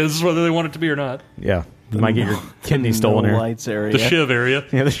 But it is, whether they want it to be or not. Yeah. You might get your kidney stolen here. Lights area. The Shiv area.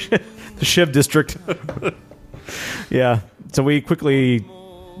 Yeah, the Shiv district. Yeah. So we quickly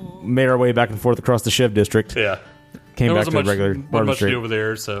made our way back and forth across the Shiv district. Yeah. Came back to the regular Bourbon Bourbon much to Street. do over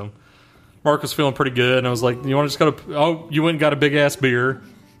there, so Mark was feeling pretty good, and I was like, you want to just go to... Oh, you went and got a big-ass beer.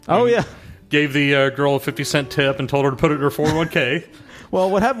 Oh, yeah. Gave the girl a 50-cent tip and told her to put it in her 401k. Well,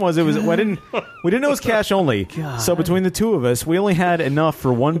 what happened was we didn't know it was cash only. God. So between the two of us, we only had enough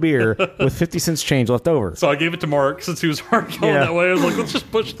for one beer with 50 cents change left over. So I gave it to Mark since he was already going that way. I was like, let's just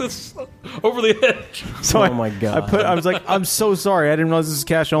push this over the edge. So my God. I was like, I'm so sorry. I didn't realize this is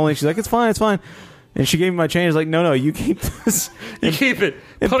cash only. She's like, it's fine. And she gave me my change. I was like, no, you keep this. You keep it.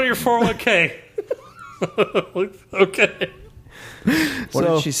 Put it in your 401k. Okay. What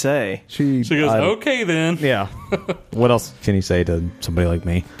did she say? She goes, okay then. Yeah. What else can you say to somebody like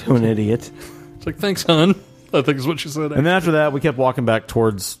me? To an idiot. It's like, thanks, hon. I think is what she said. And then after that, we kept walking back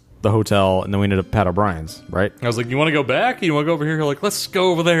towards the hotel, and then we ended up at Pat O'Brien's, right? I was like, you want to go back? You want to go over here? You're like, let's go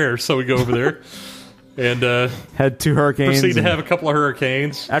over there. So we go over there. And had two hurricanes. Proceed to have a couple of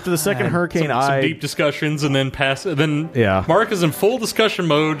hurricanes. After the second hurricane, some deep discussions, and then Mark is in full discussion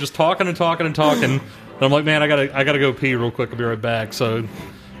mode, just talking and talking and talking. And I'm like, man, I gotta go pee real quick. I'll be right back. So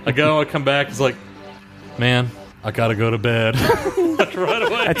I come back. He's like, man, I gotta go to bed. Like, right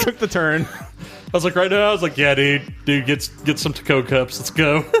away. I took the turn. I was like, right now, I was like, yeah, dude, get some to-go cups. Let's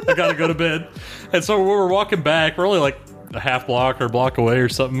go. I gotta go to bed. And so when we were walking back, we're only like a half block or a block away or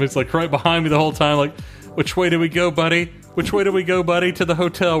something. It's like right behind me the whole time. Like, which way do we go, buddy? Which way do we go, buddy? To the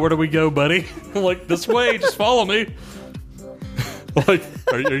hotel. Where do we go, buddy? I'm like, this way. Just follow me. Like,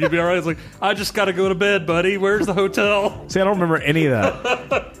 are you gonna be all right? It's like, I just gotta go to bed, buddy. Where's the hotel? See, I don't remember any of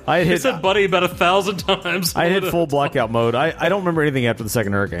that. I said buddy about 1,000 times. I hit full blackout mode. I don't remember anything after the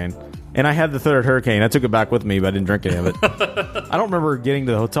second hurricane. And I had the third hurricane. I took it back with me, but I didn't drink any of it. I don't remember getting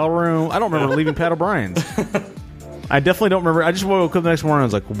to the hotel room. I don't remember leaving Pat O'Brien's. I definitely don't remember. I just woke up the next morning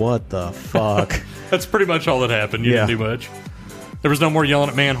and I was like, what the fuck? That's pretty much all that happened. You didn't do much. There was no more yelling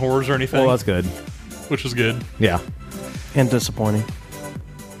at man whores or anything. Well, that's good. Which was good. Yeah. And disappointing.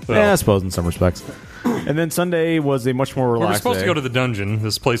 Well, yeah, I suppose in some respects. And then Sunday was a much more relaxed We were supposed day. to go to the dungeon,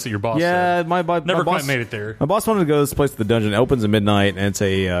 this place that your boss said. my boss quite made it there. My boss wanted to go to this place at the dungeon. It opens at midnight, and it's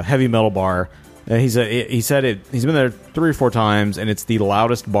a heavy metal bar. And he said he's been there 3 or 4 times, and it's the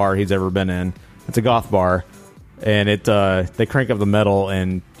loudest bar he's ever been in. It's a goth bar. and they crank up the metal,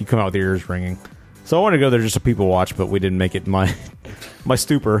 and you come out with your ears ringing. So I wanted to go there just so people watch, but we didn't make it my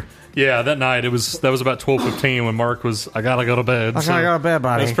stupor. Yeah, that night that was about 12:15 when Mark was. I gotta go to bed. I gotta go to bed,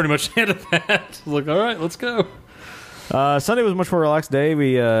 buddy. That's pretty much the end of that. I was like, all right, let's go. Sunday was a much more relaxed day.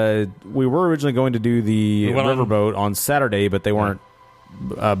 We were originally going to do the riverboat on Saturday, but they weren't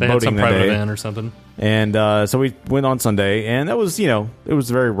they boating had some that private day. event or something. And so we went on Sunday, and that was it was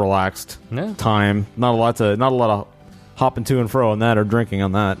a very relaxed time. Not a lot of hopping to and fro on that or drinking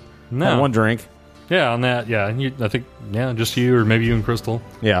on that. No. Had one drink. Yeah, on that. Yeah, I think just you or maybe you and Crystal.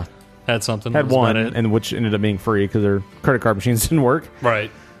 Yeah, had something. Had one, and which ended up being free because their credit card machines didn't work. Right.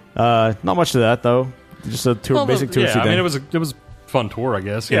 Not much to that though. Just a basic touristy thing. I mean, it was a fun tour, I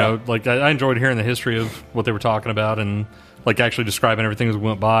guess. You know, like I enjoyed hearing the history of what they were talking about and like actually describing everything as we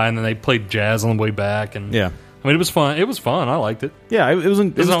went by. And then they played jazz on the way back. And I mean, it was fun. It was fun. I liked it. Yeah, it was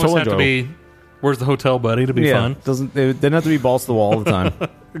doesn't always totally have to be. Where's the hotel, buddy? To be fun. It didn't have to be balls to the wall all the time.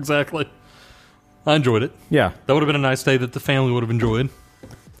 Exactly. I enjoyed it. Yeah, that would have been a nice day that the family would have enjoyed.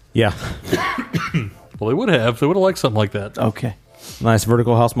 Yeah. Well, they would have. They would have liked something like that. Okay. Nice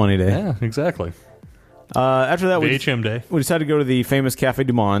vertical house money day. Yeah, exactly. After that, VHM day. We decided to go to the famous Café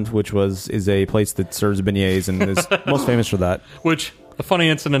du Monde, which is a place that serves beignets and is most famous for that. Which, a funny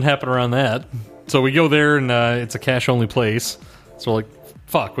incident happened around that. So we go there, and it's a cash-only place. So we're like,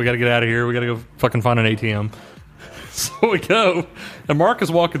 fuck, we got to get out of here. We got to go fucking find an ATM. So we go, and Mark is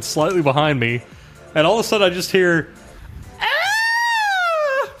walking slightly behind me, and all of a sudden I just hear...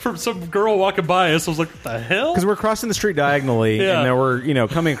 from some girl walking by us. I was like, what the hell? Because we're crossing the street diagonally, and then we're,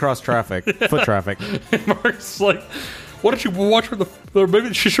 coming across traffic, foot traffic. And Mark's like, why don't you watch where or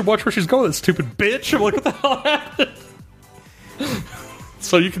maybe she should watch where she's going, that stupid bitch. I'm like, what the hell happened?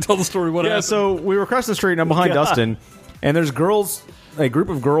 So you can tell the story what happened. So we were crossing the street, and I'm behind Dustin, and there's a group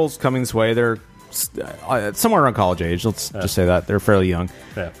of girls coming this way. They're somewhere around college age. Let's just say that. They're fairly young.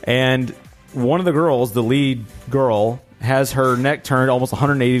 Yeah. And one of the girls, the lead girl, has her neck turned almost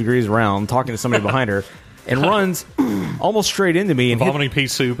 180 degrees around, talking to somebody behind her, and runs almost straight into me and vomiting pea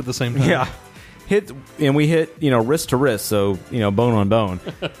soup at the same time. Yeah, we hit wrist to wrist, so bone on bone,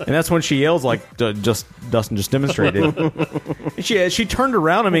 and that's when she yells like Dustin just demonstrated. she turned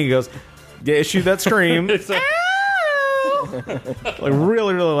around at me and goes, "Issue that scream." Like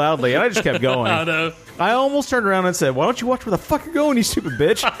really, really loudly, and I just kept going. I know. I almost turned around and said, "Why don't you watch where the fuck you're going, you stupid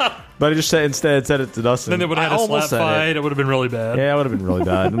bitch?" But I just said it to Dustin. Then they would have had a slap fight. It would have been really bad. Yeah, it would have been really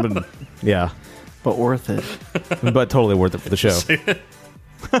bad. Yeah, but worth it. But totally worth it for the show.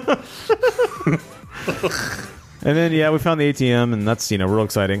 And then we found the ATM, and that's real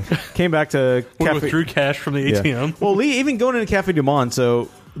exciting. Came back to we withdrew cash from the ATM. Yeah. Well, Lee, even going into Café du Monde, so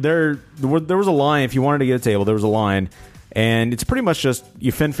there was a line. If you wanted to get a table, there was a line. And it's pretty much just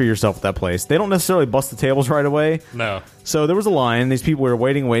you fend for yourself at that place. They don't necessarily bust the tables right away. No. So there was a line. These people were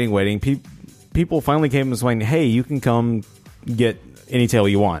waiting. People finally came and saying, "Hey, you can come get any table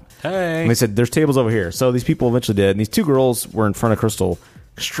you want." Hey. And they said, "There's tables over here." So these people eventually did. And these two girls were in front of Crystal,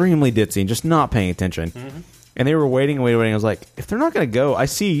 extremely ditzy and just not paying attention. Mm-hmm. And they were waiting. I was like, if they're not going to go, I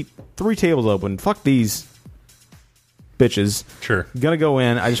see 3 tables open. Fuck these bitches. Sure. Gonna go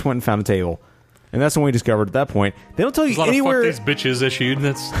in. I just went and found a table. And that's when we discovered at that point they don't tell you anywhere. Fuck these bitches issued.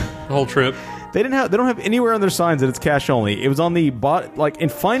 That's the whole trip. They don't have anywhere on their signs that it's cash only. It was on the in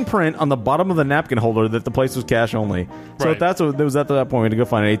fine print on the bottom of the napkin holder that the place was cash only. So Right. that's what it was at that point. We had to go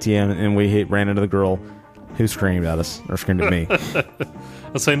find an ATM, and we ran into the girl who screamed at us or screamed at me.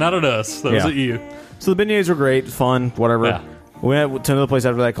 I'll say not at us. That was at you. So the beignets were great, fun, whatever. Yeah. We went to another place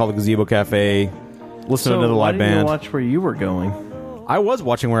after that called the Gazebo Cafe. Listened to another live why didn't band. you watch where you were going? I was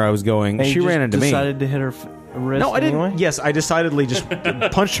watching where I was going. And She you just ran into me. decided to hit her wrist. No, I didn't. Anyway? Yes, I decidedly just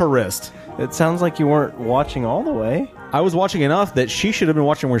punched her wrist. It sounds like you weren't watching all the way. I was watching enough that she should have been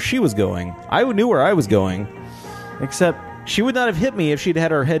watching where she was going. I knew where I was going. Except she would not have hit me if she'd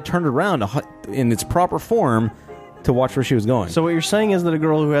had her head turned around in its proper form to watch where she was going. So what you're saying is that a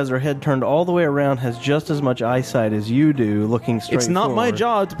girl who has her head turned all the way around has just as much eyesight as you do, looking straight It's not my forward.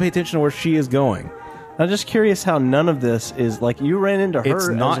 job to pay attention to where she is going. I'm just curious how none of this is like you ran into her It's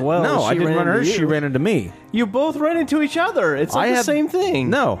not, as well. No, as I she didn't ran run her. into you. She ran into me. You both ran into each other. It's like the same thing.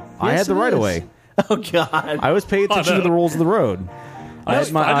 No, I Yes, had the it right of is. way. Oh God! I was paying attention to the rules of the road. I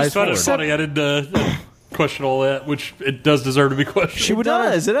had my I eyes just found it forward. funny. I didn't question all that, which it does deserve to be questioned. She would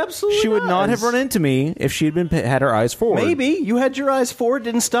not. It absolutely. She would not does. have run into me if she had her eyes forward. Maybe you had your eyes forward.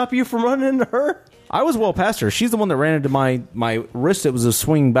 Didn't stop you from running into her. I was well past her. She's the one that ran into my wrist. It was a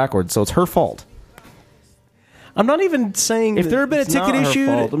swing backwards, so it's her fault. I'm not even saying If there had been a it's ticket not her issued,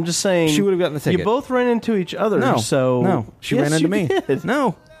 fault. I'm just saying she would have gotten the ticket. You both ran into each other. No, so no, she Yes, ran into you me. did.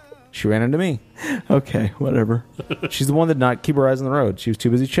 No, She ran into me. Okay, whatever. She's the one that did not keep her eyes on the road. She was too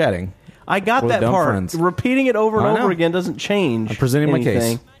busy chatting. I got with that dumb part. friends. Repeating it over and I know. over again doesn't change. I'm presenting my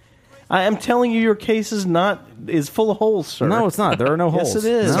anything. case. I am telling you, your case is full of holes, sir. No, it's not. There are no holes. Yes,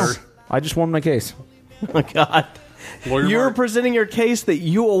 it is. No. I just won my case. Oh my God. You're Mark. presenting your case that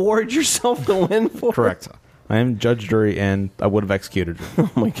you award yourself the win for. Correct. I am judge, jury, and I would have executed her.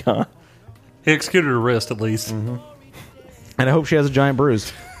 Oh my God. He executed her wrist, at least. Mm-hmm. And I hope she has a giant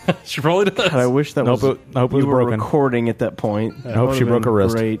bruise. She probably does. God, I wish that I was. hope it was you were broken. recording at that point. I hope she broke her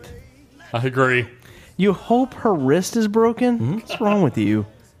wrist. Great. I agree. You hope her wrist is broken? Mm-hmm. What's wrong with you?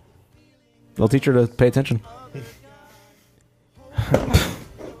 They'll teach her to pay attention.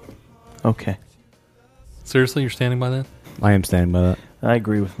 Okay. Seriously, you're standing by that? I am standing by that. I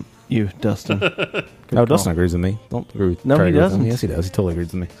agree with you, Dustin. No, Dustin agrees with me. Don't agree with No, try he to agree with him. doesn't. Yes, he does. He totally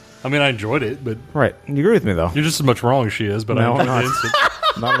agrees with me. I mean, I enjoyed it, but... Right. You agree with me, though. You're just as much wrong as she is, but No, I I'm not. enjoyed it.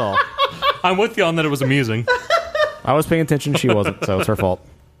 Not at all. I'm with you on that it was amusing. I was paying attention. She wasn't, so it's her fault.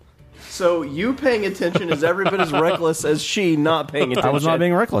 So you paying attention is every bit as reckless as she not paying attention. I was not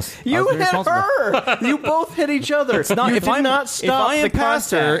being reckless. I You was being hit responsible. her. You both hit each other. It's not, you if did I'm not stop if I am the past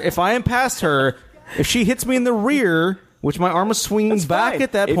contact. her, if I am past her, if she hits me in the rear, which my arm was swinging That's back fine.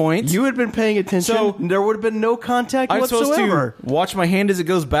 at that If point, you had been paying attention, So- there would have been no contact I'm supposed whatsoever. to watch my hand as it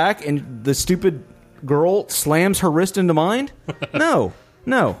goes back, and the stupid girl slams her wrist into mine. No.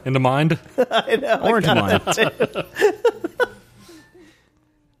 Into mind? I know, Or into mine.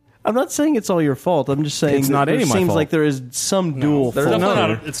 I'm not saying it's all your fault. I'm just saying It's that not there any of my seems fault. like there is some dual There's fault.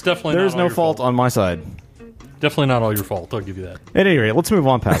 no- It's definitely There's not no all your fault on my side. Definitely not all your fault. I'll give you that. At any rate, let's move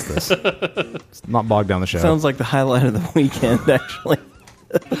on past this. Let's not bog down the show. Sounds like the highlight of the weekend, actually.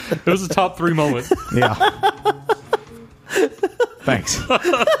 It was a top 3 moment. Yeah. Thanks.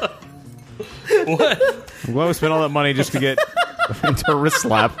 What? I'm glad we spent all that money just to get into a wrist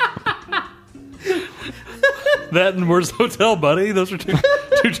slap. That and Where's the Hotel, Buddy? Those are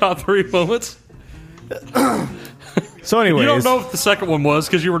two top 3 moments. So anyways. You don't know if the second one was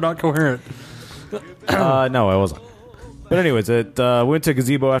because you were not coherent. No, I wasn't. But anyways, we went to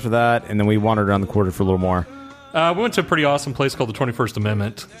Gazebo after that, and then we wandered around the quarter for a little more. We went to a pretty awesome place called the 21st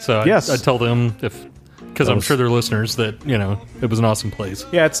Amendment. So Yes. I tell them, because I'm sure they're listeners, that, it was an awesome place.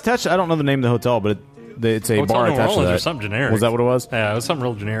 Yeah, it's attached. I don't know the name of the hotel, but it's a Hotel bar New attached to Orleans that. or something generic. Was that what it was? Yeah, it was something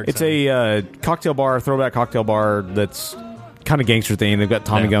real generic. It's a cocktail bar, throwback cocktail bar that's kind of gangster thing. They've got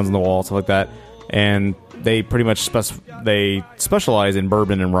Tommy guns on the wall, stuff like that, and they pretty much they specialize in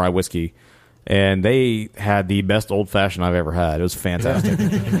bourbon and rye whiskey. And they had the best old fashioned I've ever had. It was fantastic.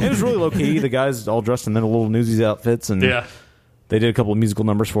 It was really low key. The guys all dressed in their little Newsies outfits, and Yeah. they did a couple of musical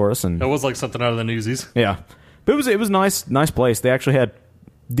numbers for us. And It was like something out of the Newsies. yeah, but it was nice place. They actually had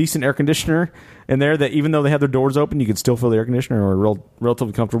decent air conditioner in there. That even though they had their doors open, you could still feel the air conditioner, or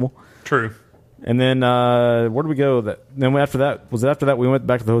relatively comfortable. True. And then where did we go? Then after that we went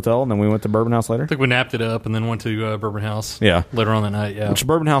back to the hotel, and then we went to Bourbon House later. I think we napped it up and then went to Bourbon House. Yeah. Later on that night. Yeah. Which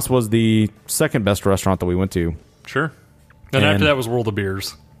Bourbon House was the second best restaurant that we went to. Sure. Then after that was World of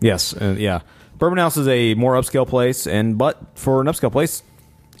Beers. Yes, yeah. Bourbon House is a more upscale place, but for an upscale place,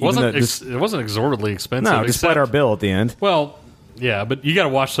 It wasn't exorbitantly expensive. No, despite our bill at the end. Well, yeah, but you got to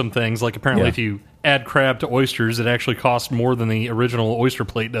watch some things. Like apparently, Yeah. if you add crab to oysters, it actually costs more than the original oyster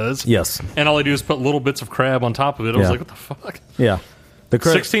plate does. Yes. And all they do is put little bits of crab on top of it. I was Yeah. like, what the fuck? Yeah.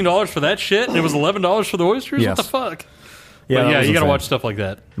 $16 for that shit, and it was $11 for the oysters? Yes. What the fuck? Yeah, But that was you got to insane. watch stuff like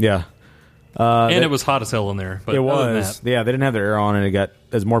that. Yeah. And it was hot as hell in there. But it other than was. that, Yeah, they didn't have their air on, and it got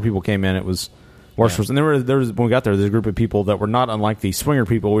as more people came in, it was worse. And there was when we got there's a group of people that were not unlike the swinger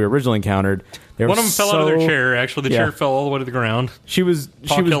people we originally encountered. They one were of them fell out of their chair. Actually, the Yeah. chair fell all the way to the ground. She was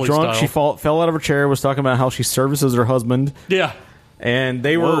Paul Kelly drunk. style. She fell out of her chair. Was talking about how she services her husband. Yeah. And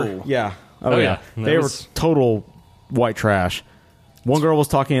they were Whoa. yeah. Oh, yeah. They were total white trash. One girl was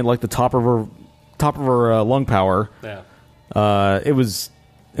talking at like the top of her lung power. Yeah. It was,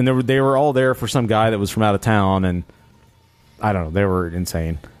 and they were all there for some guy that was from out of town, and I don't know, they were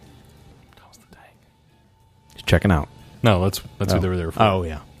insane. Just checking out. No, that's who they were there for. Oh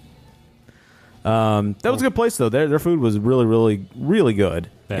yeah. That was a good place though. Their food was really, really, really good,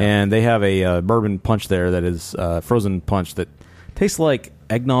 Yeah. and they have a bourbon punch there that is frozen punch that tastes like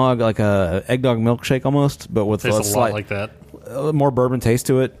eggnog, like a eggnog milkshake almost, but with Tastes a a lot slight like that. more bourbon taste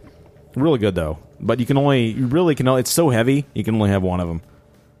to it. Really good though, but you really can. It's so heavy, you can only have one of them.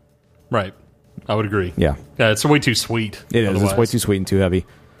 Right. I would agree. Yeah. Yeah, it's way too sweet. It is. It's otherwise. way too sweet and too heavy.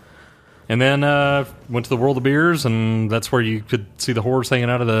 And then went to the World of Beers, and that's where you could see the whores hanging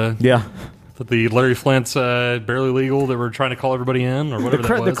out of the The Larry Flint's Barely Legal that we're trying to call everybody in, or whatever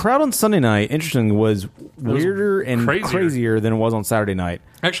that was. The crowd on Sunday night, interesting, was weirder and crazier than it was on Saturday night.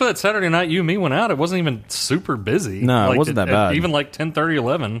 Actually, that Saturday night, you and me went out. It wasn't even super busy. No, it wasn't that bad. Even like 10:30,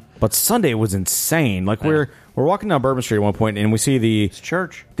 11. But Sunday was insane. Like we're walking down Bourbon Street at one point, and we see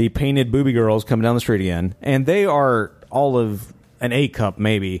the painted booby girls coming down the street again, and they are all of an A cup,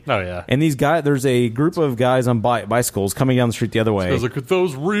 maybe. Oh, yeah. And these guys, there's a group of guys on bicycles coming down the street the other way. I was like, are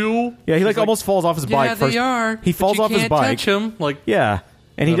those real? Yeah, he almost falls off his bike. Yeah, they are. He falls off his bike. Touch him. Like, yeah.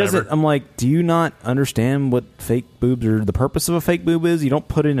 And he does it. I'm like, do you not understand what fake boobs or the purpose of a fake boob is? You don't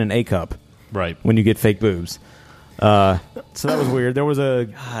put it in an A cup. Right. When you get fake boobs. So that was weird. There was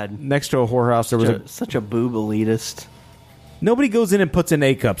next to a whorehouse, there was such a boob elitist. Nobody goes in and puts in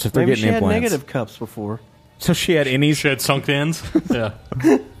A cups if they're Maybe getting she implants. had negative cups before. So she had innies. She had sunk ends. Yeah.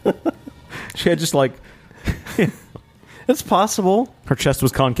 She had just like... It's possible. Her chest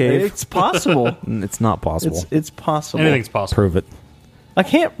was concave. It's possible. It's not possible. It's possible. Anything's possible. Prove it. I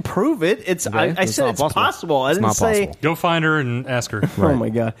can't prove it. I said it's possible. I didn't say... Possible. Go find her and ask her. Oh, my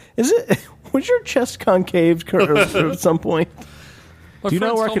God. Was your chest concave at some point? Do you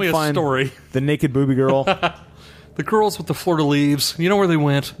know where I could find the naked booby girl? The girls with the fleur-de-lis. You know where they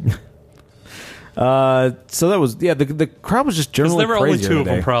went? So that was the crowd was just generally there were only crazy two of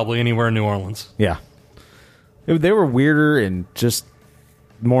that them day. probably anywhere in New Orleans. Yeah, they were weirder and just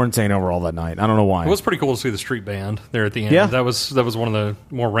more insane overall that night. I don't know why. It was pretty cool to see the street band there at the end. Yeah. That was one of the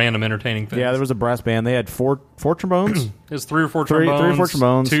more random entertaining things. Yeah, there was a brass band. They had four trombones. It was three or four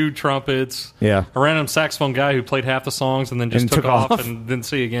trombones, 2 trumpets. Yeah, a random saxophone guy who played half the songs and then just took off and didn't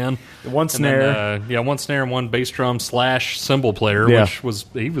see again. One snare, one snare and one bass drum / cymbal player, which was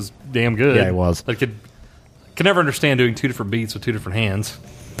damn good. Yeah, he was. I could never understand doing 2 different beats with 2 different hands.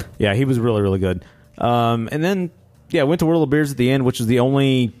 Yeah, he was really, really good. And then went to Whirl of Beers at the end, which is the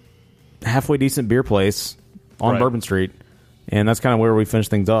only halfway decent beer place on Bourbon Street, and that's kind of where we finished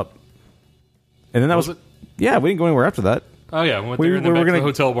things up. And then that was it. Yeah, we didn't go anywhere after that. Oh yeah, we went there and then back to the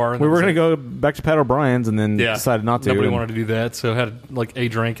hotel bar. And we were going to go back to Pat O'Brien's, and then decided not to. Nobody wanted to do that, so had like a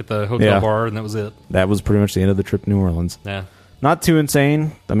drink at the hotel bar, and that was it. That was pretty much the end of the trip to New Orleans. Yeah, not too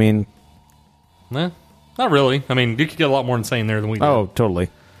insane. I mean, not really. I mean, you could get a lot more insane there than we did. Oh, totally.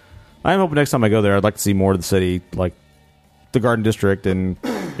 I'm hoping next time I go there, I'd like to see more of the city, like the Garden District, and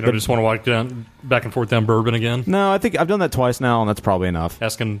you don't just want to walk down back and forth down Bourbon again. No, I think I've done that twice now, and that's probably enough.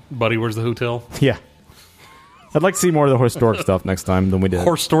 Asking Buddy, where's the hotel? Yeah. I'd like to see more of the historic stuff next time than we did.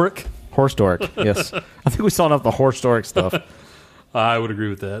 Historic? Historic, yes. I think we saw enough of the historic stuff. I would agree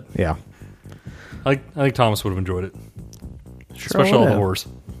with that. Yeah. I think Thomas would have enjoyed it. Sure especially all the whores.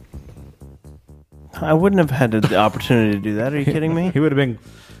 I wouldn't have had the opportunity to do that. Are you kidding me? He would have been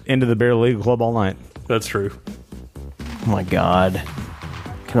into the Barely Legal Club all night. That's true. Oh my God.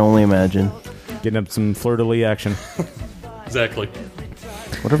 Can only imagine. Getting up some fleur-de-lis action. Exactly.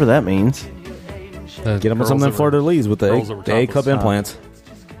 Whatever that means. Get them some of them fleur-de-lis with the A-cup implants.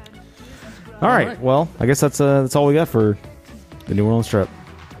 All right. Well, I guess that's all we got for the New Orleans trip.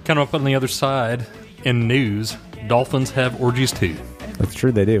 Kind of up on the other side, in news, dolphins have orgies too. That's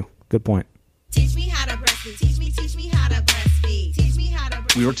true, they do. Good point. Teach me how to breastfeed. Teach me how to breastfeed. Teach me how to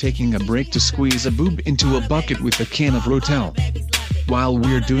We're taking a break to squeeze a boob into a bucket with a can of Rotel. While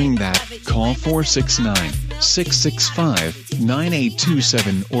we're doing that, call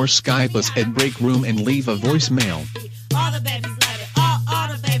 469-665-9827 or Skype us at Break Room and leave a voicemail. all the babies love it. All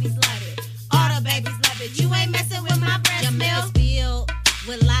the babies love it. All the babies love it. You ain't messing with my breast milk. It's filled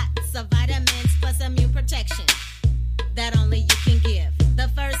with lots of vitamins plus immune protection that only you can give. The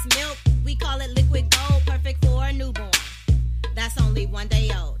first milk, we call it liquid gold, perfect for a newborn. That's only 1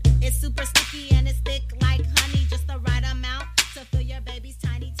 day old. It's super sticky and it's thick like honey, just the right amount to fill your baby's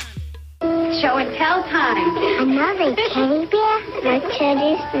tiny tummy. Show and tell time. Another teddy bear? My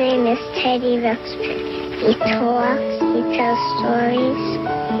teddy's name is Teddy Ruxpin. He talks, he tells stories,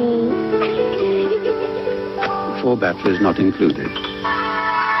 Four batteries not included.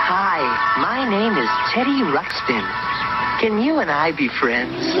 Hi, my name is Teddy Ruxpin. Can you and I be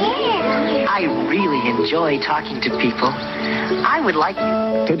friends? Yeah. I really enjoy talking to people. I would like...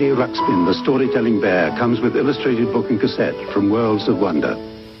 Teddy Ruxpin, the storytelling bear, comes with illustrated book and cassette from Worlds of Wonder.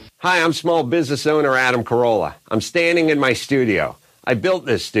 Hi, I'm small business owner Adam Carolla. I'm standing in my studio. I built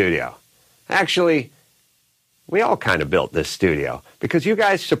this studio. Actually, we all kind of built this studio because you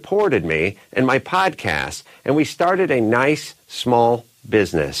guys supported me and my podcast, and we started a nice, small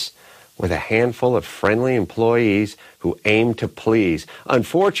business with a handful of friendly employees who aim to please.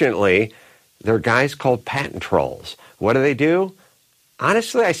 Unfortunately, they're guys called patent trolls. What do?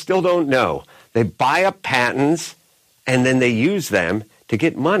 Honestly, I still don't know. They buy up patents, and then they use them to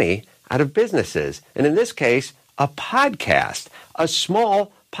get money out of businesses. And in this case, a podcast, a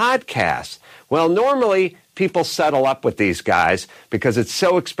small podcast. Well, normally people settle up with these guys because it's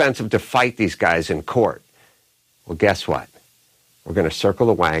so expensive to fight these guys in court. Well, guess what? We're going to circle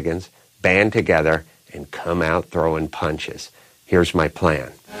the wagons, band together, and come out throwing punches. Here's my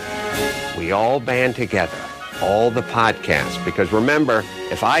plan. We all band together, all the podcasts, because remember,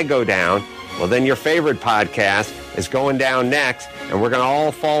 if I go down, well, then your favorite podcast is going down next, and we're going to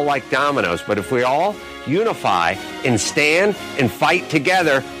all fall like dominoes. But if we all unify and stand and fight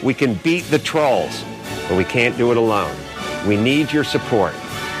together, we can beat the trolls. But we can't do it alone. We need your support.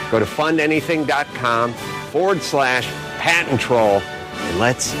 Go to fundanything.com/patent troll, and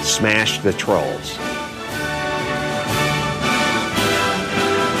let's smash the trolls.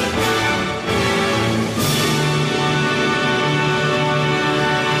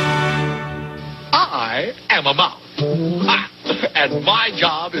 I am a mouse. And my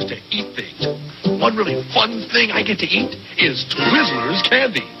job is to eat things. One really fun thing I get to eat is Twizzlers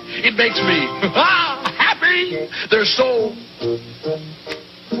candy. It makes me happy. They're so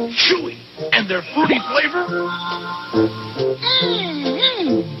chewy, and their fruity flavor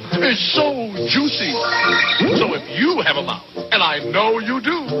is so juicy. So if you have a mouth, and I know you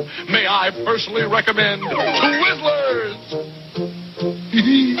do, may I personally recommend Twizzlers.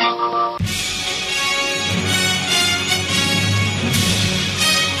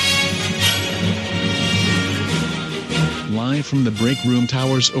 Live from the break room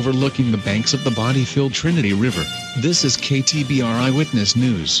towers overlooking the banks of the body-filled Trinity River, this is KTBR Eyewitness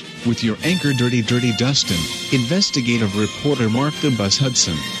News, with your anchor Dirty Dustin, investigative reporter Mark the Bus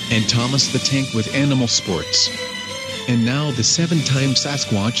Hudson, and Thomas the Tank with Animal Sports. And now the 7-time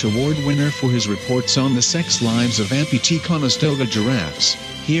Sasquatch Award winner for his reports on the sex lives of amputee Conestoga giraffes,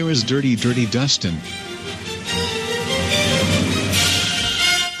 here is Dirty Dustin.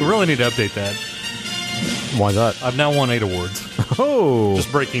 We really need to update that. Why that? I've now won 8 awards. Oh! Just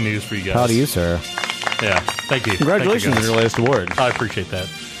breaking news for you guys. Proud of you, sir. Yeah, thank you. Congratulations on your latest award. I appreciate that.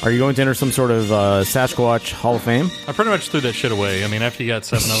 Are you going to enter some sort of Sasquatch Hall of Fame? I pretty much threw that shit away. I mean, after you got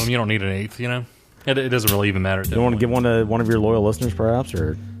 7 of them, you don't need an 8th, you know? It doesn't really even matter. You want to give one to one of your loyal listeners, perhaps?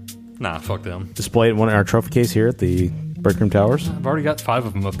 Or nah, fuck them. Display it in our trophy case here at the Break Room Towers? I've already got 5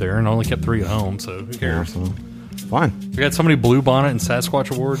 of them up there, and I only kept 3 at home, so who cares? Yeah, so fine. We got so many Blue Bonnet and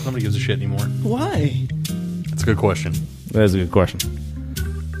Sasquatch awards, nobody gives a shit anymore. Why? That's a good question. That is a good question.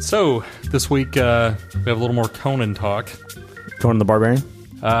 So, this week, we have a little more Conan talk. Conan the Barbarian?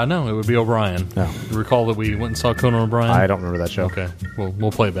 No, it would be O'Brien. No. You recall that we went and saw Conan O'Brien? I don't remember that show. Okay,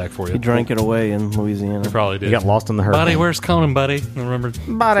 we'll play it back for you. He drank it away in Louisiana. He probably did. He got lost in the hurricane. Buddy, where's Conan, buddy? Remember?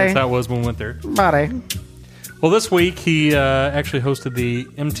 Buddy. That's how it was when we went there. Buddy. Well, this week, he actually hosted the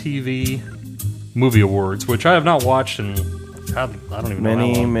MTV Movie Awards, which I have not watched in, I don't even know how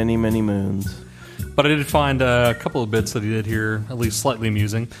long. Many moons. But I did find a couple of bits that he did here, at least slightly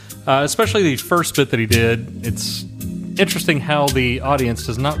amusing. Especially the first bit that he did. It's interesting how the audience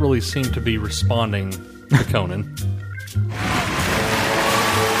does not really seem to be responding to Conan.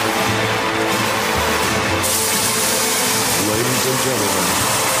 Ladies and gentlemen,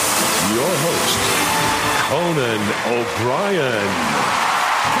 your host, Conan O'Brien.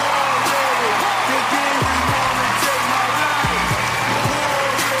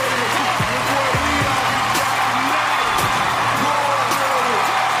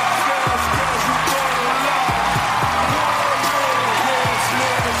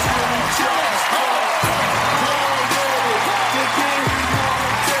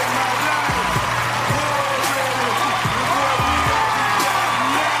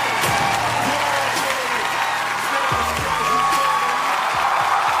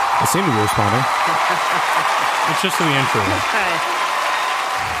 Seem to be responding. It's just in the intro.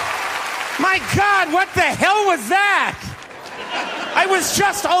 My God, what the hell was that? I was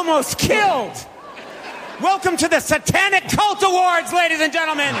just almost killed. Welcome to the Satanic Cult Awards, ladies and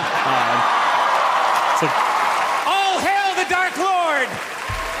gentlemen. All hail the Dark Lord.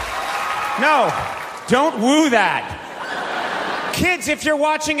 No, don't woo that. Kids, if you're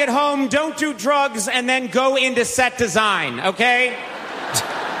watching at home, don't do drugs and then go into set design, okay?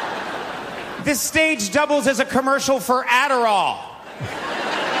 This stage doubles as a commercial for Adderall.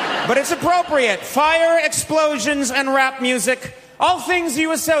 But it's appropriate. Fire, explosions, and rap music. All things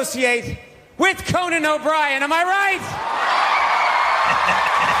you associate with Conan O'Brien. Am I right?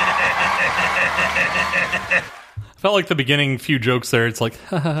 Felt like the beginning few jokes there. It's like,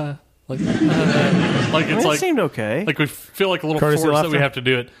 like it's It like seemed okay. Like we feel like a little Courtesy force that laughter? we have to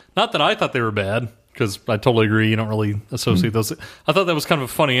do it. Not that I thought they were bad. because I totally agree. You don't really associate those. I thought that was kind of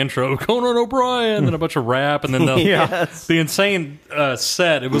a funny intro. Conan O'Brien, then a bunch of rap, and then the insane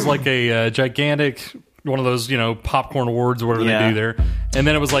set. It was like a gigantic one of those, popcorn awards or whatever they do there. And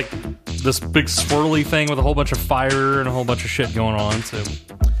then it was like this big swirly thing with a whole bunch of fire and a whole bunch of shit going on. So,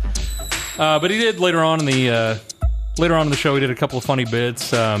 but he did later on in the show. He did a couple of funny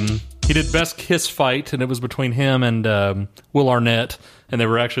bits. He did best kiss fight, and it was between him and Will Arnett. And they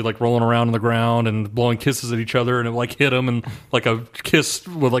were actually like rolling around on the ground and blowing kisses at each other, and it like hit them, and like a kiss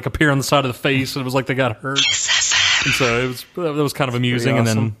would like appear on the side of the face, and it was like they got hurt. And so that was kind of amusing.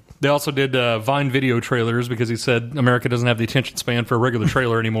 Awesome. And then they also did Vine video trailers because he said America doesn't have the attention span for a regular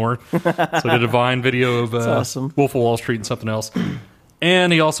trailer anymore. So they did a Vine video of awesome. Wolf of Wall Street and something else.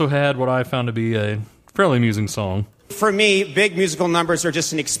 And he also had what I found to be a fairly amusing song. For me, big musical numbers are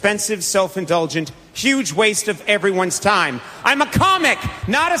just an expensive, self-indulgent, huge waste of everyone's time. I'm a comic,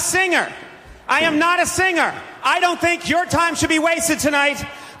 not a singer. I am not a singer. I don't think your time should be wasted tonight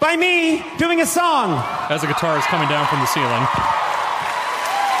by me doing a song. As a guitar is coming down from the ceiling.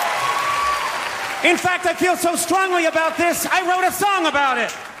 In fact, I feel so strongly about this, I wrote a song about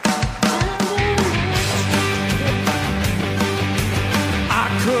it. I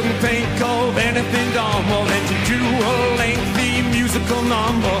couldn't think of anything dumber than to do a lengthy musical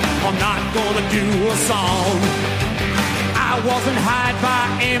number. I'm not gonna do a song. I wasn't hired by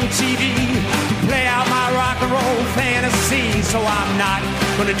MTV to play out my rock and roll fantasy, so I'm not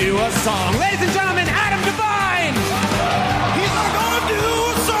gonna do a song. Ladies and gentlemen, Adam Devine! He's not gonna do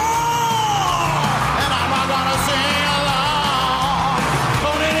a song, and I'm not gonna sing along.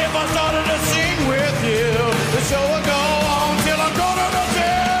 Only if I started to sing with you, the show would go on till I'm gonna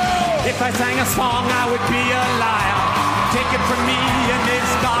do. If I sang a song, I would be a liar. Take it from me and this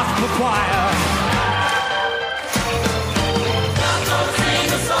gospel choir. Not gonna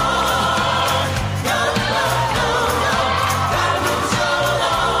sing a song. No, no, no, no. Gotta move so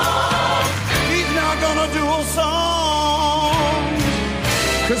long. He's not gonna do a song.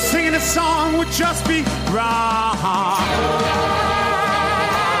 'Cause singing a song would just be wrong.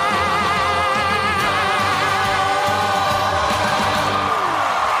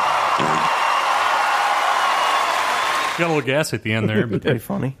 Got a little gas at the end there, but pretty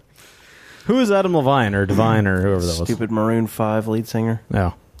funny. Who is Adam Levine or Devine or whoever that was? Stupid Maroon 5 lead singer.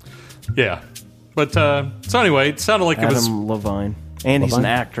 No. Yeah. But, so anyway, it sounded like Adam it was... Levine. And he's an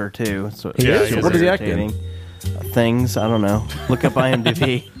actor, too. So He is? What does he act in? Things, I don't know. Look up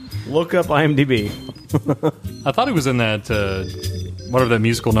IMDb. Look up IMDb. I thought he was in that, whatever that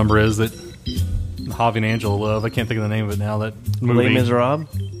musical number is that Javi and Angela love. I can't think of the name of it now. That movie. Les Miserables?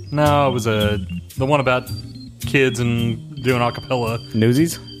 No, it was the one about kids and doing a cappella.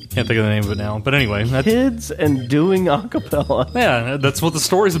 Newsies? Can't think of the name of it now. But anyway. Kids and doing a cappella. Yeah, that's what the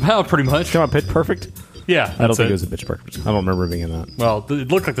story's about, pretty much. Come on, Pitch Perfect? Yeah. I don't think it was a Pitch Perfect. I don't remember being in that. Well, it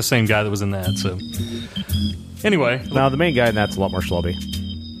looked like the same guy that was in that, so. Anyway. Now, the main guy in that's a lot more schlubby.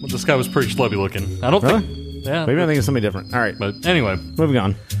 Well, this guy was pretty schlubby looking. I don't think. Yeah. Maybe I think it's somebody different. All right. But anyway. Moving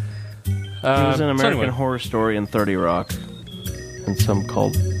on. He was in American Horror Story and 30 Rock. And some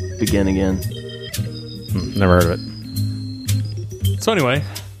called Begin Again. Never heard of it. So anyway,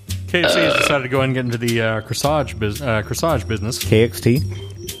 KFC has decided to go ahead and get into the corsage business.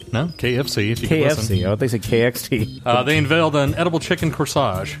 KXT? No, KFC. If you KFC. Could listen. Oh, they say KXT. They unveiled an edible chicken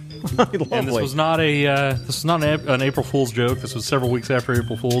corsage. And this was not an April Fool's joke. This was several weeks after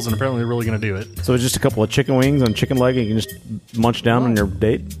April Fool's, and apparently they're really going to do it. So it's just a couple of chicken wings and chicken leg, and you can just munch down on your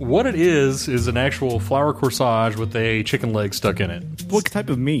date? What it is an actual flour corsage with a chicken leg stuck in it. What type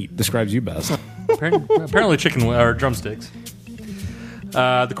of meat describes you best? Apparently chicken or drumsticks.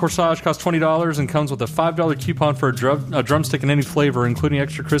 The corsage costs $20 and comes with a $5 coupon for a drumstick in any flavor, including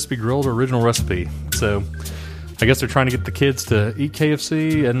extra crispy grilled or original recipe. So, I guess they're trying to get the kids to eat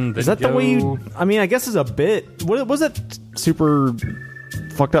KFC and is that the way you? I mean, I guess it's a bit. What was that super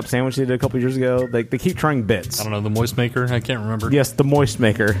fucked up sandwich they did a couple years ago? They keep trying bits. I don't know, the moist maker. I can't remember. Yes, the moist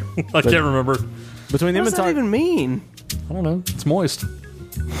maker. I can't remember. Between them what does that even mean? I don't know. It's moist.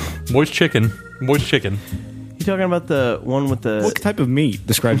 Moist chicken. Moist chicken. You talking about the one with the... What type of meat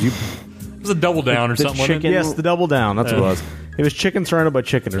describes you? It was a double down or something. Chicken, yes, the double down. That's what it was. It was chicken surrounded by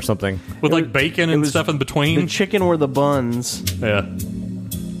chicken or something. With like bacon and stuff in between. The chicken were the buns. Yeah.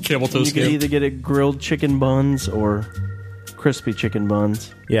 Camel toe You skin. could either get it grilled chicken buns or crispy chicken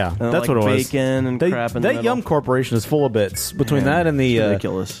buns. Yeah, And that's like what it was. bacon and crap in the That middle. Yum Corporation is full of bits. Between that and the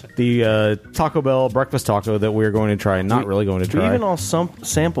ridiculous. The Taco Bell breakfast taco that we're going to try, not really going to We try. even all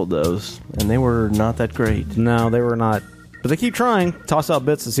sampled those, and they were not that great. No, they were not. But they keep trying. Toss out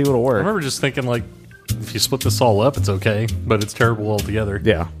bits to see what'll I work. remember just thinking, like, if you split this all up, it's okay, but it's terrible altogether.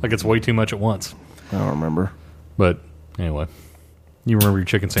 Yeah. Like, it's way too much at once. I don't remember. But anyway, you remember your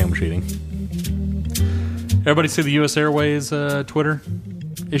chicken sandwich eating. Everybody see the U.S. Airways Twitter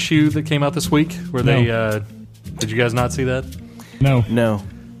issue that came out this week? Where they did you guys not see that? No.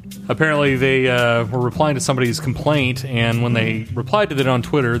 Apparently, they were replying to somebody's complaint, and when they replied to that on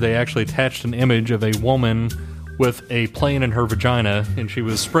Twitter, they actually attached an image of a woman with a plane in her vagina, and she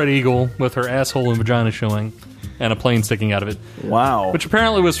was spread eagle with her asshole and vagina showing, and a plane sticking out of it. Wow. Which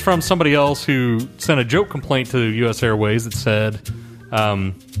apparently was from somebody else who sent a joke complaint to U.S. Airways that said,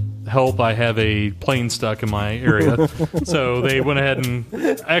 help, I have a plane stuck in my area. So they went ahead and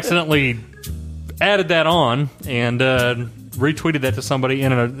accidentally added that on and retweeted that to somebody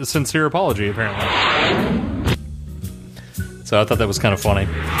in a sincere apology, apparently. So I thought that was kind of funny.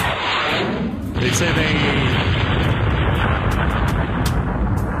 They say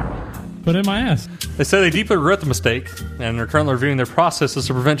Put in my ass. They say they deeply regret the mistake and are currently reviewing their processes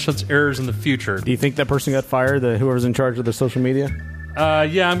to prevent such errors in the future. Do you think that person got fired, whoever's in charge of the social media?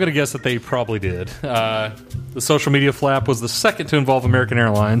 Yeah, I'm going to guess that they probably did. The social media flap was the second to involve American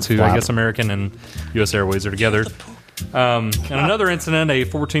Airlines, who I guess American and U.S. Airways are together. In another incident, a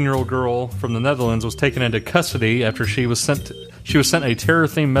 14-year-old girl from the Netherlands was taken into custody after she was sent a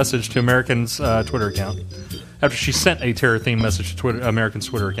terror-themed message to American's Twitter account. After she sent a terror-themed message to American's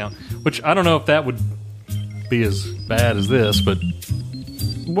Twitter account, which I don't know if that would be as bad as this, but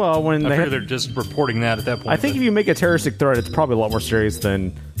well, when I figure they're just reporting that at that point. I think if you make a terroristic threat, it's probably a lot more serious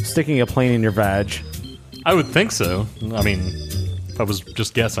than sticking a plane in your vag. I would think so. I mean, if I was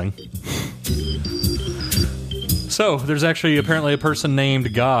just guessing. So, there's actually apparently a person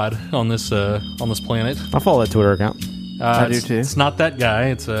named God on this planet. I follow that Twitter account. I do too. It's not that guy.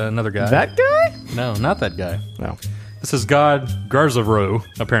 It's another guy. That guy? No, not that guy. No. This is God Garzavro,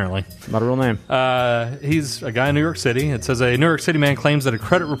 apparently. Not a real name. He's a guy in New York City. It says a New York City man claims that a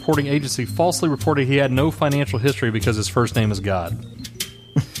credit reporting agency falsely reported he had no financial history because his first name is God.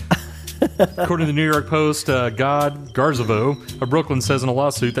 According to the New York Post, God Garzavo of Brooklyn says in a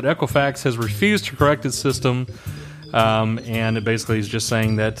lawsuit that Equifax has refused to correct its system, and it basically is just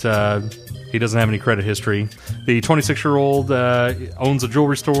saying that he doesn't have any credit history. The 26-year-old owns a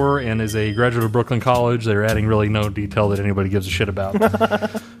jewelry store and is a graduate of Brooklyn College. They're adding really no detail that anybody gives a shit about.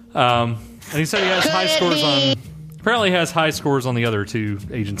 And he said he has high scores on... Apparently he has high scores on the other two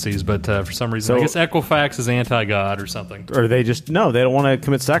agencies, but for some reason, I guess Equifax is anti-God or something. Or they just... No, they don't want to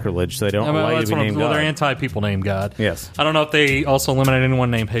commit sacrilege, so they don't allow you to be named God. They're anti-people named God. Yes. I don't know if they also eliminate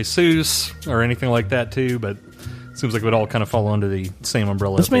anyone named Jesus or anything like that, too, but... Seems like it would all kind of fall under the same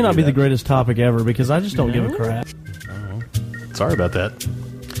umbrella. This may not be the greatest topic ever because I just don't give a crap. Oh, sorry about that.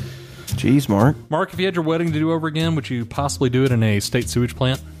 Jeez, Mark. Mark, if you had your wedding to do over again, would you possibly do it in a state sewage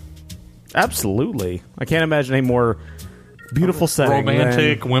plant? Absolutely. I can't imagine a more beautiful setting.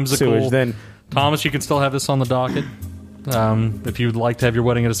 Romantic, whimsical. Then Thomas, you can still have this on the docket. If you'd like to have your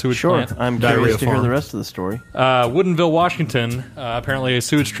wedding at a sewage plant. Sure, I'm curious to hear the rest of the story. Woodinville, Washington. Apparently, a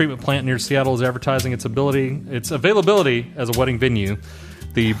sewage treatment plant near Seattle is advertising its availability as a wedding venue.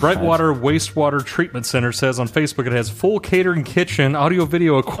 The Brightwater Wastewater Treatment Center says on Facebook it has full catering kitchen,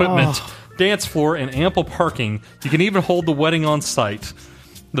 audio-video equipment, dance floor, and ample parking. You can even hold the wedding on site.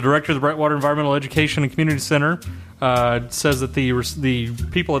 The director of the Brightwater Environmental Education and Community Center says that the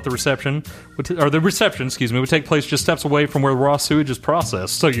people at the reception, would take place just steps away from where raw sewage is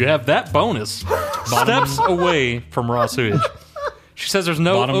processed. So you have that bonus, steps away from raw sewage. She says there's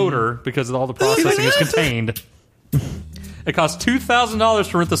no odor because all the processing is contained. It costs $2,000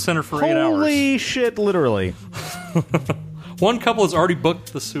 to rent the center for 8 hours. Holy shit, literally. One couple has already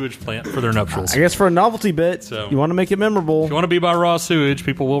booked the sewage plant for their nuptials. I guess for a novelty bit, you want to make it memorable. If you want to be by raw sewage,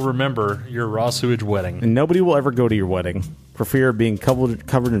 people will remember your raw sewage wedding. And nobody will ever go to your wedding for fear of being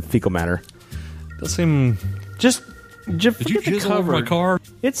covered in fecal matter. Does seem... Did you jizz all over my car?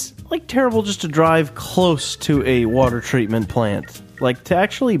 It's like terrible just to drive close to a water treatment plant. Like to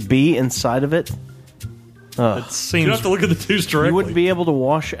actually be inside of it. It seems... You have to look at the tubes directly. You wouldn't be able to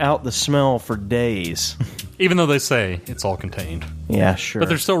wash out the smell for days. Even though they say it's all contained. Yeah, sure. But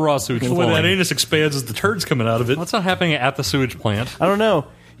there's still raw sewage. The way that anus expands as the turd's coming out of it. What's not happening at the sewage plant? I don't know.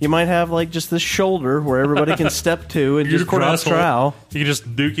 You might have like just this shoulder where everybody can step to and just drop trowel. You can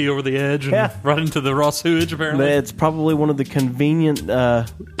just dookie over the edge and run into the raw sewage, apparently. But it's probably one of the convenient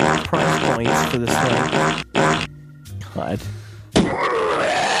price points for this thing. God.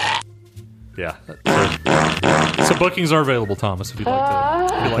 Yeah. So bookings are available, Thomas, if you'd like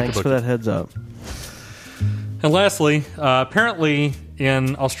to. Thanks for that heads up. And lastly, apparently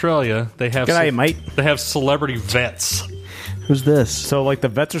in Australia they have G'day, mate. They have celebrity vets. Who's this? So, like the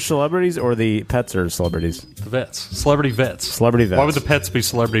vets are celebrities, or the pets are celebrities? The vets, celebrity vets. Celebrity vets. Why would the pets be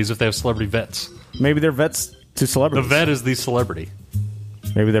celebrities if they have celebrity vets? Maybe they're vets to celebrities. The vet is the celebrity.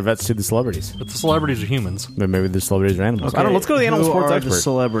 Maybe they're vets to the celebrities. But the celebrities are humans. But maybe the celebrities are animals. Okay, I don't know. Let's go to the animal who sports are expert. the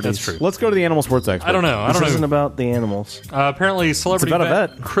celebrities? That's true. Let's go to the animal sports expert. I don't know. This isn't about the animals. Apparently, celebrity It's about a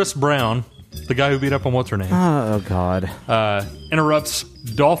vet Chris Brown, the guy who beat up on what's her name, Oh, God. interrupts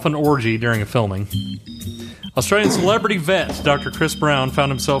dolphin orgy during a filming. Australian celebrity vet Dr. Chris Brown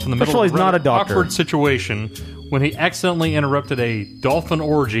found himself in the First of middle all, of he's not a doctor. awkward situation when he accidentally interrupted a dolphin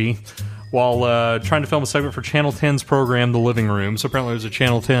orgy while trying to film a segment for Channel 10's program, The Living Room. So apparently there's a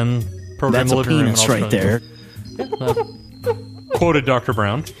Channel 10 program, That's The a Living Room. in penis right Australia. Quoted Dr.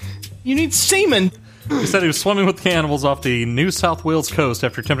 Brown. You need semen. He said he was swimming with the animals off the New South Wales coast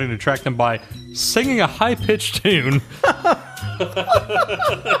after attempting to track them by singing a high-pitched tune.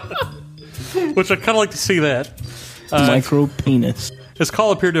 Which I'd kind of like to see that. Micro penis. His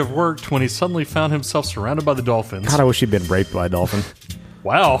call appeared to have worked when he suddenly found himself surrounded by the dolphins. God, I wish he'd been raped by a dolphin.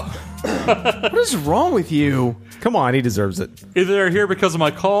 Wow. What is wrong with you? Come on, he deserves it. Either they're here because of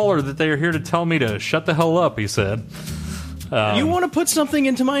my call or that they are here to tell me to shut the hell up, he said. You want to put something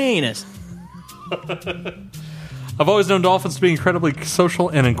into my anus? I've always known dolphins to be incredibly social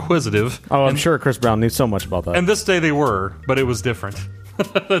and inquisitive. Oh, I'm sure Chris Brown knew so much about that. And this day they were, but it was different.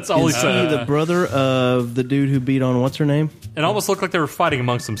 That's all he Is said. he the brother of the dude who beat on what's her name? It almost looked like they were fighting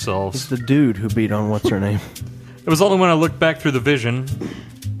amongst themselves. It's the dude who beat on what's her name. It was only when I looked back through the vision,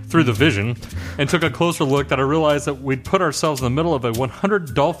 and took a closer look that I realized that we'd put ourselves in the middle of a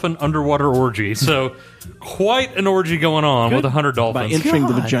 100 dolphin underwater orgy. So, quite an orgy going on with 100 dolphins. By entering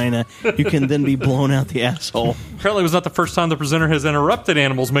the vagina, you can then be blown out the asshole. Apparently, it was not the first time the presenter has interrupted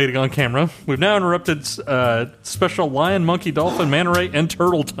animals mating on camera. We've now interrupted special lion, monkey, dolphin, manta ray, and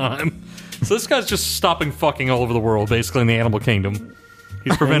turtle time. So this guy's just stopping fucking all over the world, basically in the animal kingdom.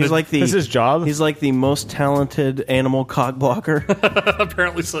 He's prevented. He's like the, That's his job? He's like the most talented animal cock blocker.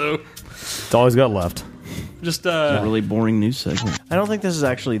 Apparently so. It's all he's got left. Just a really boring news segment. I don't think this is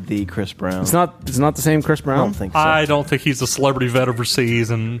actually the Chris Brown. It's not the same Chris Brown? I don't think so. I don't think he's a celebrity vet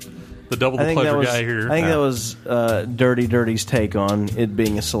overseas and the double the pleasure guy here. I think that was Dirty Dirty's take on it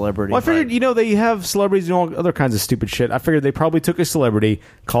being a celebrity. Well, I figured, they have celebrities doing all other kinds of stupid shit. I figured they probably took a celebrity,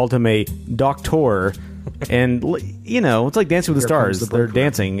 called him a doctor, and, it's like Dancing with the Stars. They're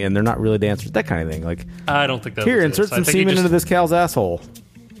dancing, and they're not really dancers. That kind of thing. Like, I don't think that here, was insert it. I some think he semen just- into this cow's asshole.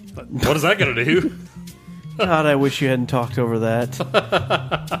 What is that going to do? God, I wish you hadn't talked over that.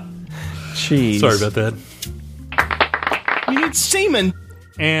 Jeez. Sorry about that. You need semen.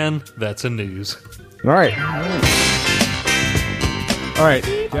 And that's in news. All right.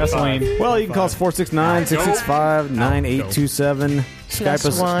 Gasoline. Well, you can call us 469-665-9827. Skype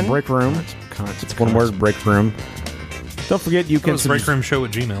us +1. Break Room. It's one word, Break Room. Don't forget you can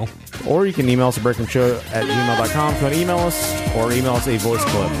breakroomshow@gmail. Or you can email us at breakroomshow@gmail.com if you want to email us, or email us a voice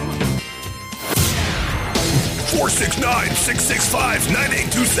clip.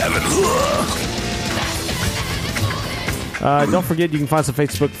 469-665-9827. Don't forget you can find us on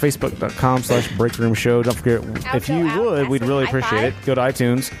Facebook, facebook.com/breakroomshow. Don't forget, if you would, we'd really appreciate it. Go to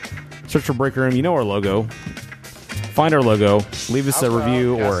iTunes, search for Break Room. You know our logo. Find our logo. Leave us a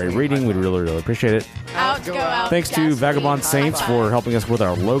review or a reading. We'd really, really appreciate it. Thanks to Vagabond Saints for helping us with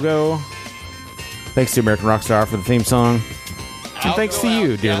our logo. Thanks to American Rockstar for the theme song. And thanks to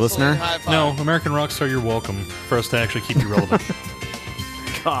you, dear listener. No, American Rockstar, you're welcome for us to actually keep you relevant.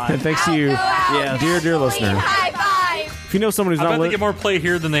 God. And thanks to you, dear listener. If you know someone who's I not bet they get more play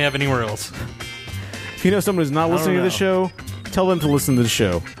here than they have anywhere else. if you know someone who's not listening to the show, tell them to listen to the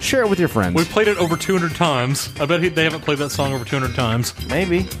show. Share it with your friends. We've played it over 200 times. I bet they haven't played that song over 200 times.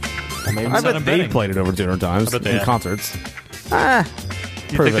 Maybe. I bet they played it over 200 times I bet they in have. concerts. You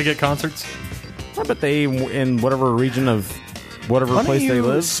Prove think they it. get concerts? I bet they, in whatever region of whatever Why place don't they you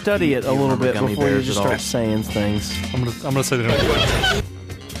live. study it a little bit gummy before you bears just at all? start saying things? I'm gonna say they don't.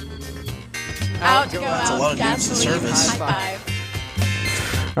 That's a lot of news and service.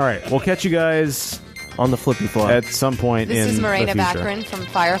 All right, we'll catch you guys on the flippy flop at some point This in is Morena the future. Baccarin from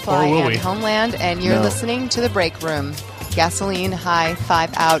Firefly Or will and we? Homeland, and you're No. listening to The Break Room. Gasoline, high,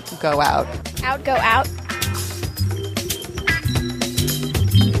 5 out, go out. Out, go out.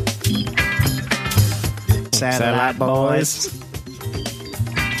 Satellite boys.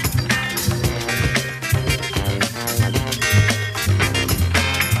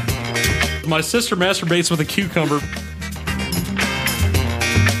 My sister masturbates with a cucumber.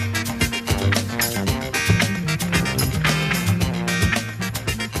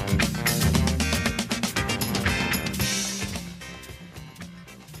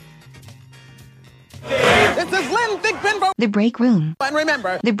 This is Lynn Thick Pinball. The Break Room. And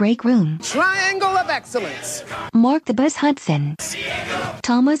remember, The Break Room. Triangle of Excellence. Mark the Buzz Hudson.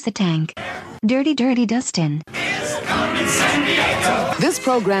 Thomas the Tank. Dirty Dirty Dustin. This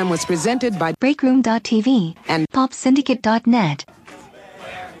program was presented by Breakroom.tv and PopSyndicate.net.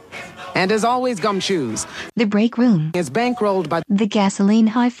 And as always, Gumshoes. The Break Room is bankrolled by the Gasoline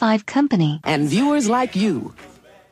High Five Company and viewers like you.